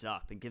heads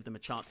up and give them a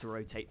chance to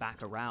rotate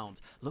back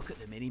around. Look at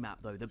the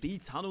minimap, though. The B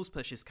tunnels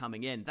push is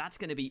coming in. That's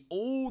going to be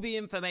all the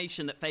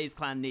information that FaZe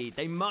Clan need.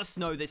 They must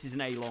know this is an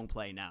A-long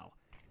play now.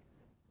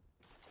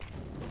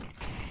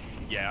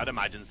 Yeah, I'd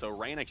imagine so.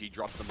 Rain actually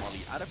drops the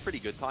molly at a pretty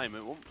good time.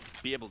 It won't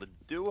be able to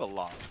do a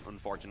lot,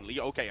 unfortunately.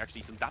 Okay,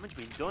 actually, some damage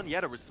being done. Yeah,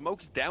 there was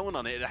smokes down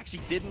on it. It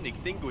actually didn't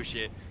extinguish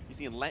it. You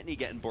see Letney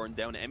getting burned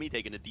down. Emmy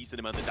taking a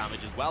decent amount of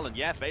damage as well. And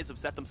yeah, FaZe have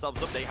set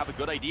themselves up. They have a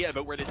good idea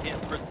about where this hit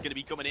first is going to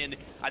be coming in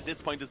at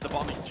this point as the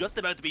bomb is just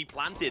about to be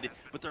planted.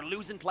 But they're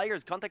losing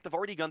players. c0ntact have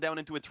already gone down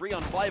into a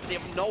 3-on-5. They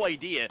have no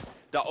idea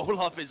that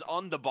Olaf is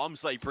on the bomb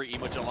site pretty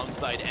much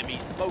alongside Emmy.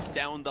 Smoked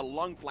down the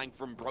long flank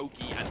from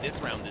Brokey, and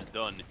this round is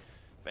done.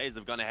 FaZe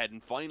have gone ahead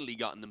and finally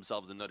gotten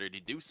themselves another.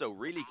 They do so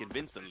really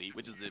convincingly,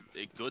 which is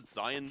a good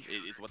sign.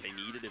 It's what they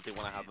needed if they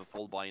want to have a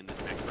full buy in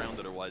this next round.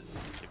 Otherwise,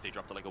 if they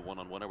dropped to like a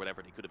 1-on-1 or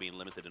whatever, they could have been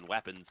limited in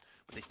weapons.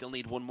 But they still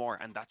need one more,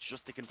 and that's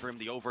just to confirm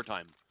the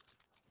overtime.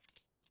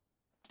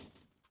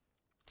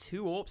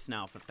 2 AWPs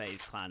now for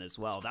FaZe Clan as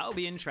well. That'll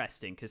be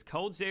interesting, because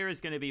c0ntact is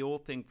going to be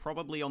AWPing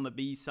probably on the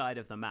B side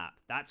of the map.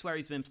 That's where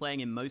he's been playing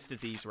in most of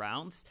these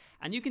rounds.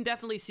 And you can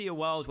definitely see a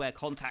world where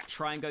c0ntact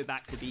try and go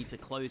back to B to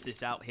close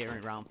this out here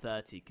in round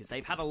 30, because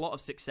they've had a lot of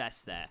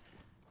success there.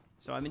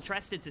 So I'm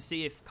interested to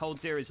see if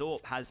c0ntacht's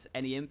AWP has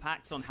any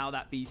impact on how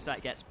that B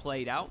site gets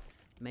played out.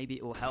 Maybe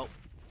it will help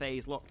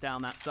FaZe lock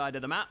down that side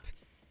of the map.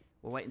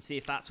 We'll wait and see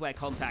if that's where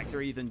c0ntact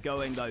are even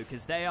going, though,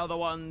 because they are the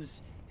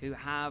ones who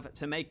have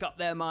to make up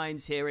their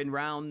minds here in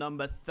round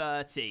number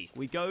 30.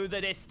 We go the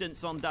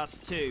distance on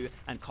Dust 2,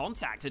 and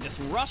c0ntact are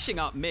just rushing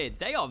up mid.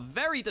 They are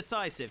very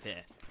decisive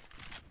here.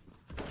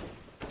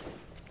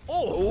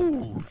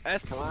 Oh!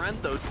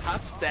 Esperanto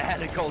taps the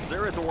head of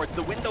c0ntact towards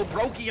the window.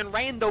 Brokey and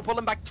Rain, though,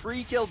 pulling back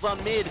 3 kills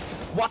on mid.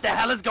 What the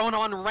hell is going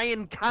on?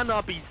 Rain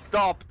cannot be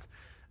stopped.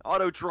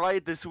 Otto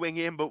tried to swing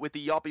in, but with the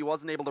yop, he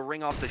wasn't able to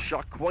ring off the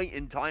shot quite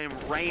in time.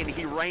 Rain,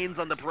 he reigns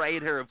on the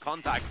parade here of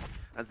c0ntact,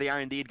 as they are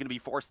indeed going to be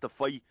forced to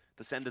fight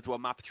to send it to a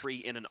map 3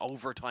 in an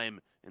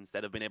overtime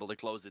instead of being able to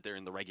close it there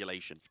in the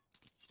regulation.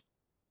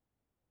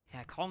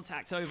 Yeah,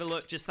 c0ntact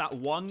overlooked just that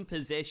one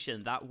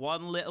position, that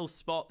one little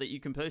spot that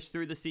you can push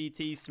through the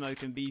CT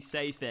smoke and be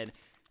safe in.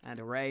 And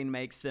Rain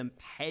makes them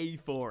pay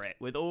for it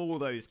with all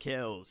those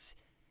kills.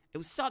 It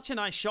was such a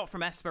nice shot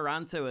from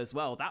Esperanto as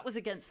well. That was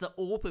against the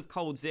AWP of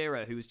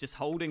c0ntact, who was just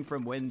holding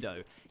from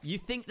window. You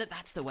think that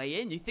that's the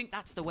way in. You think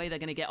that's the way they're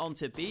going to get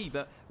onto B.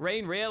 But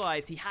Rain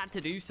realized he had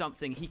to do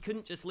something. He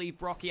couldn't just leave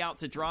Brocky out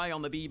to dry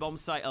on the B bomb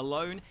site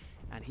alone.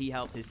 And he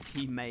helped his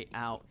teammate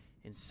out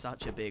in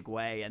such a big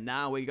way. And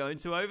now we go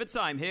into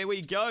overtime. Here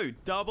we go.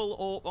 Double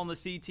AWP on the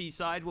CT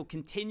side will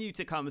continue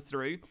to come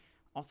through.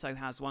 Otto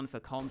has one for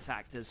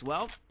c0ntact as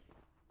well.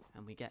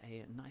 And we get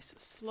a nice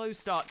slow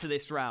start to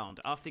this round.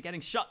 After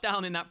getting shut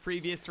down in that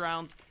previous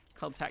round,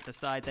 c0ntact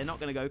aside, they're not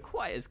going to go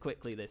quite as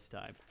quickly this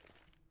time.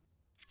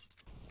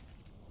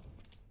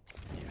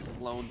 Yeah,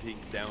 slowing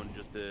things down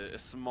just a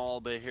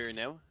small bit here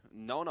now.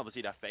 Knowing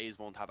obviously that FaZe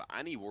won't have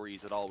any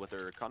worries at all with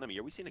their economy.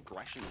 Are we seeing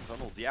aggression in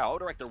tunnels? Yeah,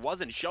 Autorector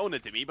wasn't showing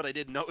it to me, but I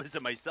did notice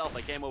it myself.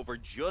 I came over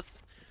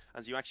just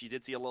as you actually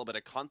did see a little bit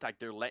of contact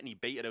there. Letney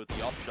baited out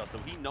the up shot, so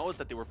he knows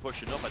that they were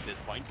pushing up at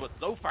this point. But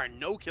so far,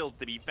 no kills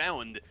to be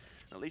found.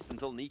 At least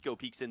until Nico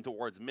peeks in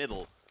towards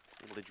middle.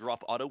 Able to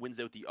drop Otto, wins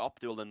out the up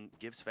duel, and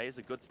gives FaZe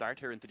a good start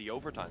here into the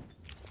overtime.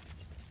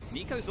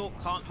 Nico's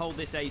AWP can't hold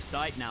this A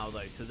site now,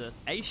 though, so the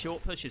A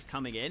short push is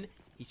coming in.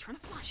 He's trying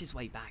to flash his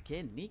way back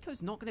in.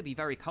 Nico's not going to be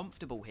very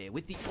comfortable here.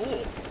 With the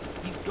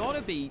AWP, he's got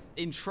to be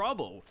in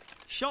trouble.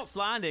 Shots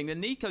landing, and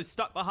Nico's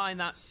stuck behind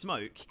that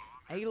smoke.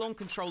 A-long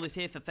control is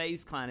here for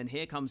FaZe Clan, and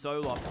here comes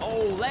Olof.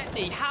 Oh,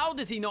 Letney, how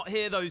does he not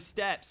hear those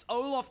steps?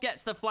 Olof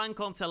gets the flank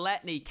onto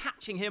Letney,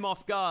 catching him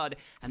off guard.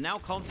 And now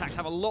c0ntact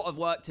have a lot of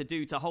work to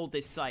do to hold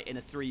this site in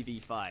a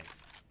 3v5.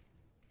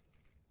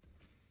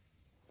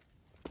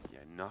 Yeah,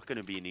 not going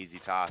to be an easy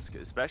task,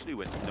 especially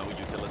with no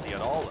utility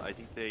at all. I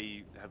think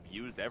they have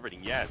used everything.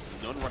 Yeah,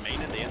 none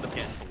remaining. They end up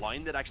getting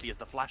blinded, actually, as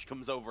the flash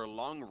comes over.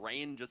 Long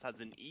Rain just has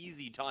an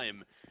easy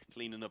time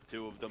cleaning up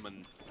two of them, and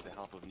with the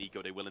help of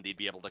Nico, they will indeed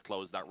be able to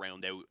close that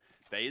round out.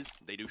 FaZe,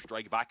 they do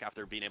strike back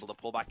after being able to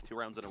pull back 2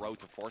 rounds in a row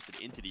to force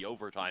it into the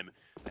overtime.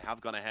 They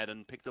have gone ahead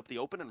and picked up the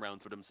opening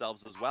round for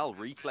themselves as well,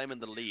 reclaiming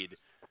the lead.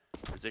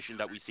 Position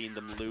that we've seen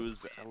them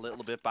lose a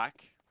little bit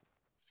back.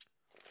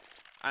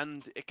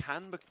 And it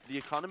can, the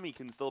economy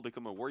can still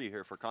become a worry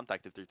here for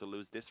c0ntact if they're to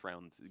lose this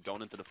round.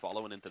 Going into the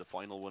following, into the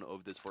final one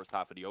of this first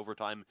half of the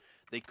overtime,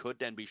 they could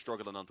then be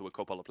struggling onto a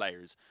couple of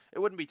players. It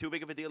wouldn't be too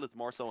big of a deal. It's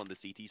more so on the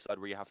CT side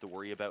where you have to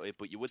worry about it.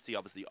 But you would see,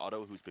 obviously,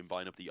 Otto, who's been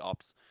buying up the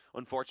ops,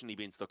 unfortunately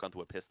being stuck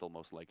onto a pistol,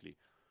 most likely.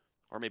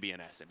 Or maybe an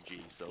SMG.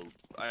 So,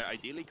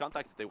 ideally,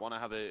 c0ntact, if they want to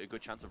have a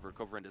good chance of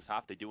recovering this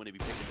half, they do want to be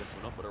picking this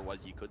one up.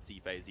 Otherwise, you could see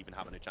FaZe even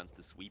having a chance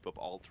to sweep up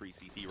all 3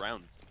 CT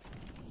rounds.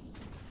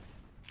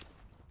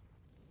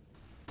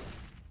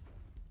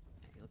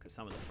 Look at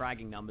some of the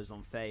fragging numbers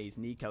on FaZe.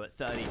 Nico at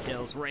 30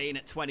 kills, Rain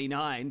at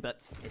 29, but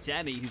it's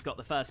Emmy who's got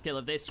the first kill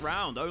of this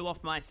round.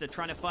 Olofmeister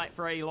trying to fight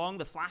for A-long.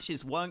 The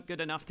flashes weren't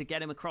good enough to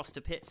get him across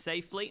to pit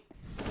safely.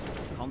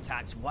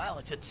 c0ntact, well,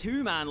 it's a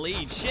 2-man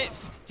lead.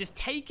 Ships just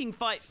taking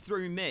fights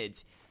through mid.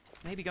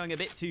 Maybe going a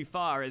bit too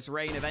far as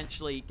Rain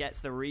eventually gets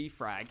the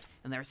refrag.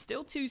 And there are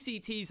still 2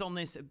 CTs on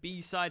this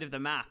B side of the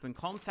map, and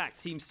c0ntact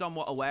seems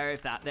somewhat aware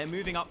of that. They're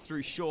moving up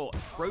through short.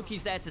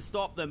 Brokey's there to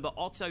stop them, but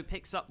Otto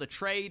picks up the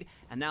trade,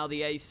 and now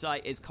the A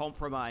site is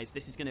compromised.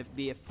 This is going to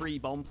be a free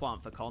bomb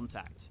plant for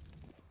c0ntact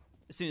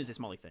as soon as this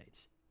molly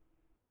fades.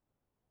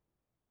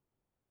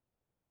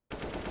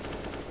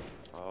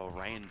 Oh,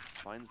 Rain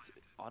finds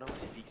Otto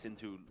as he peeks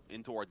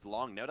in towards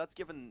long. Now that's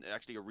given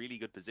actually a really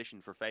good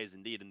position for FaZe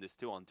indeed in this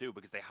 2-on-2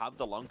 because they have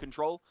the long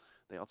control.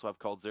 They also have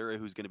c0ntact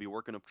who's going to be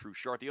working up through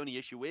short. The only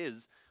issue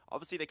is,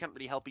 obviously they can't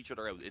really help each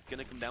other out. It's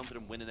going to come down to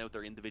them winning out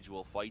their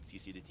individual fights. You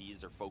see the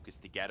T's are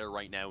focused together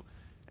right now.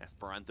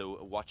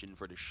 Esperanto watching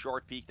for the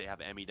short peak. They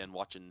have Emmy then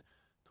watching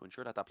to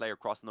ensure that that player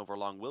crossing over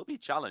long will be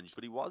challenged,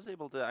 but he was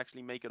able to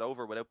actually make it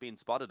over without being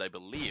spotted, I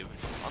believe.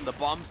 On the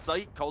bomb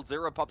site,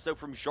 c0ntact pops out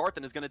from short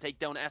and is going to take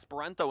down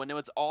Esperanto, and now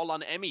it's all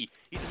on Emmy.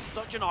 He's in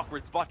such an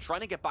awkward spot. Trying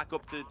to get back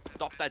up to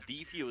stop that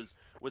defuse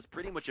was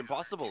pretty much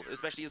impossible,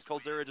 especially as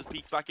c0ntact just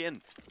peeked back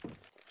in.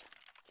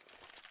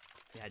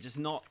 Yeah, just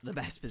not the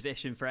best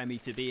position for Emmy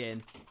to be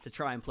in to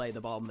try and play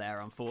the bomb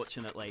there,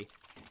 unfortunately.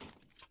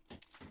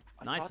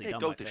 Nicely done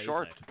by FaZe,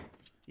 short. though.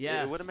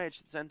 Yeah, it would have made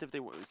sense if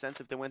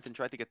they went and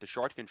tried to get the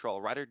short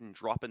control rather than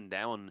dropping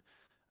down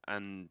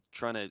and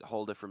trying to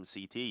hold it from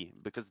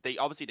CT, because they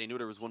knew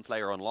there was one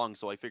player on long,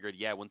 so I figured,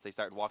 yeah, once they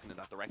started walking in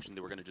that direction,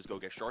 they were going to just go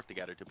get short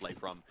together to play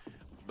from.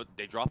 But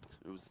they dropped.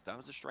 That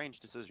was a strange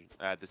decision.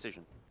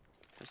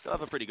 They still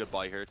have a pretty good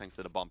buy here thanks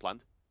to the bomb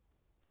plant.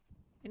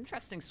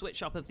 Interesting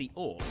switch up of the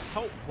orbs.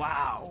 Oh,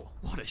 wow.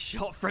 What a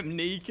shot from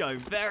Nico.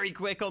 Very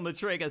quick on the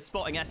trigger,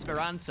 spotting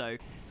Esperanto.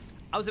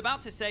 I was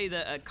about to say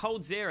that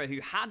c0ntact,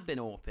 who had been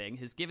AWPing,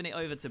 has given it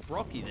over to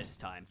Brocky this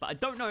time, but I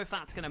don't know if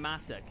that's going to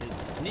matter,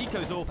 because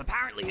Nico's AWP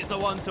apparently is the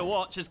one to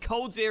watch, as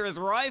c0ntact's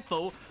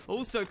rifle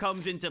also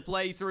comes into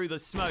play through the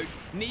smoke.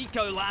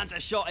 Nico lands a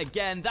shot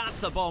again, that's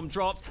the bomb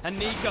drops, and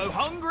Nico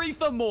hungry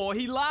for more.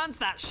 He lands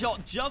that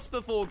shot just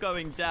before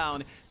going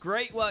down.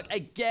 Great work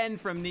again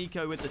from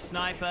Nico with the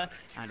sniper,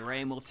 and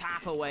Rain will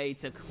tap away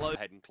to close.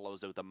 Ahead and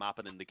close out the map,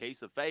 and in the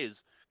case of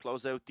FaZe,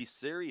 close out the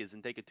series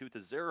and take it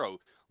 2-0,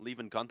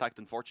 leaving c0ntact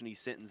unfortunately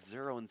sitting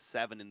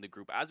 0-7 in the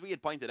group. As we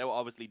had pointed out,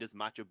 obviously this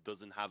matchup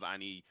doesn't have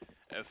any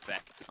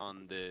effect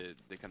on the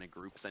kind of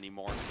groups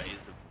anymore.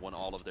 FaZe have won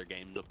all of their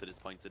games up to this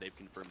point, so they've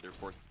confirmed their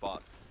first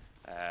spot.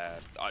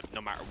 No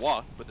matter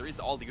what, but there is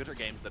all the other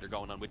games that are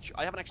going on, which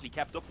I haven't actually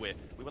kept up with.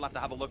 We will have to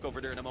have a look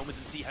over there in a moment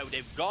and see how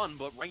they've gone,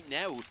 but right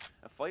now,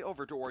 a fight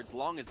over towards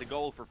long is the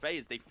goal for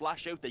FaZe. They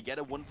flash out, they get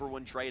a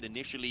 1-for-1 trade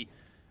initially,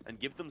 and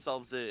give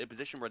themselves a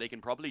position where they can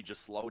probably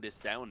just slow this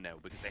down now,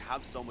 because they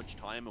have so much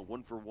time. A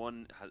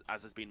 1-for-1,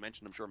 as has been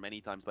mentioned, I'm sure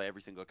many times by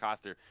every single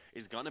caster,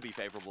 is going to be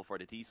favorable for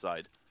the T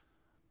side.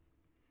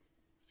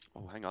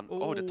 Oh, hang on.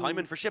 Ooh. Oh, the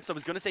timing for Ships. I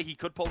was going to say he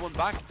could pull one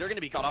back. They're going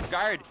to be caught off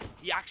guard.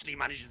 He actually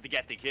manages to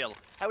get the kill.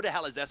 How the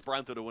hell is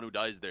Esperanto the one who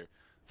dies there?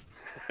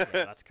 Yeah,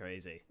 that's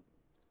crazy.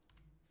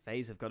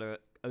 FaZe have got to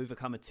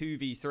overcome a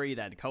 2v3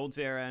 then.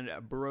 coldzera and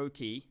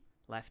Brokey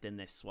left in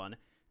this one.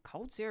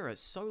 coldzera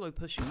solo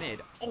pushing mid.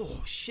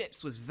 Oh,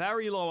 Ships was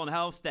very low on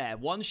health there.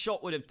 One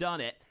shot would have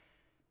done it.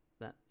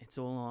 But it's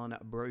all on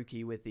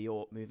Brokey with the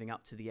AWP moving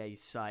up to the A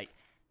site.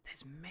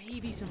 There's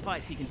maybe some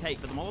fights he can take,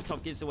 but the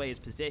Molotov gives away his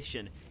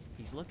position.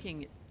 He's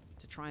looking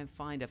to try and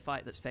find a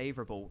fight that's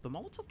favorable. The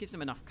Molotov gives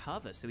him enough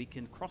cover so he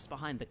can cross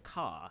behind the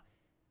car.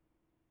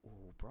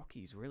 Oh,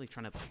 Brocky's really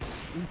trying to...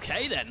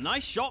 Okay then,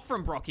 nice shot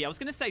from Brocky. I was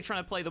going to say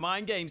trying to play the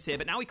mind games here,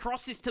 but now he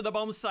crosses to the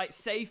bomb site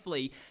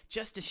safely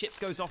just as Ships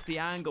goes off the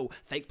angle.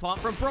 Fake plant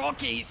from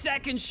Brocky.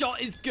 Second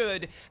shot is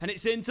good, and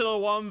it's into the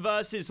 1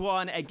 versus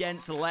 1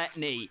 against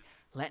Letney.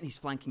 Letney's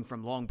flanking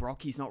from long.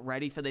 Brocky's not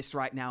ready for this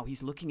right now.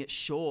 He's looking at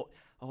short.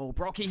 Oh,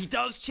 Brocky, he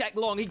does check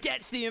long. He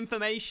gets the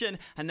information.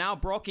 And now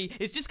Brocky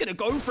is just going to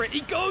go for it.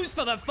 He goes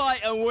for the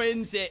fight and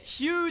wins it.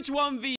 Huge 1v.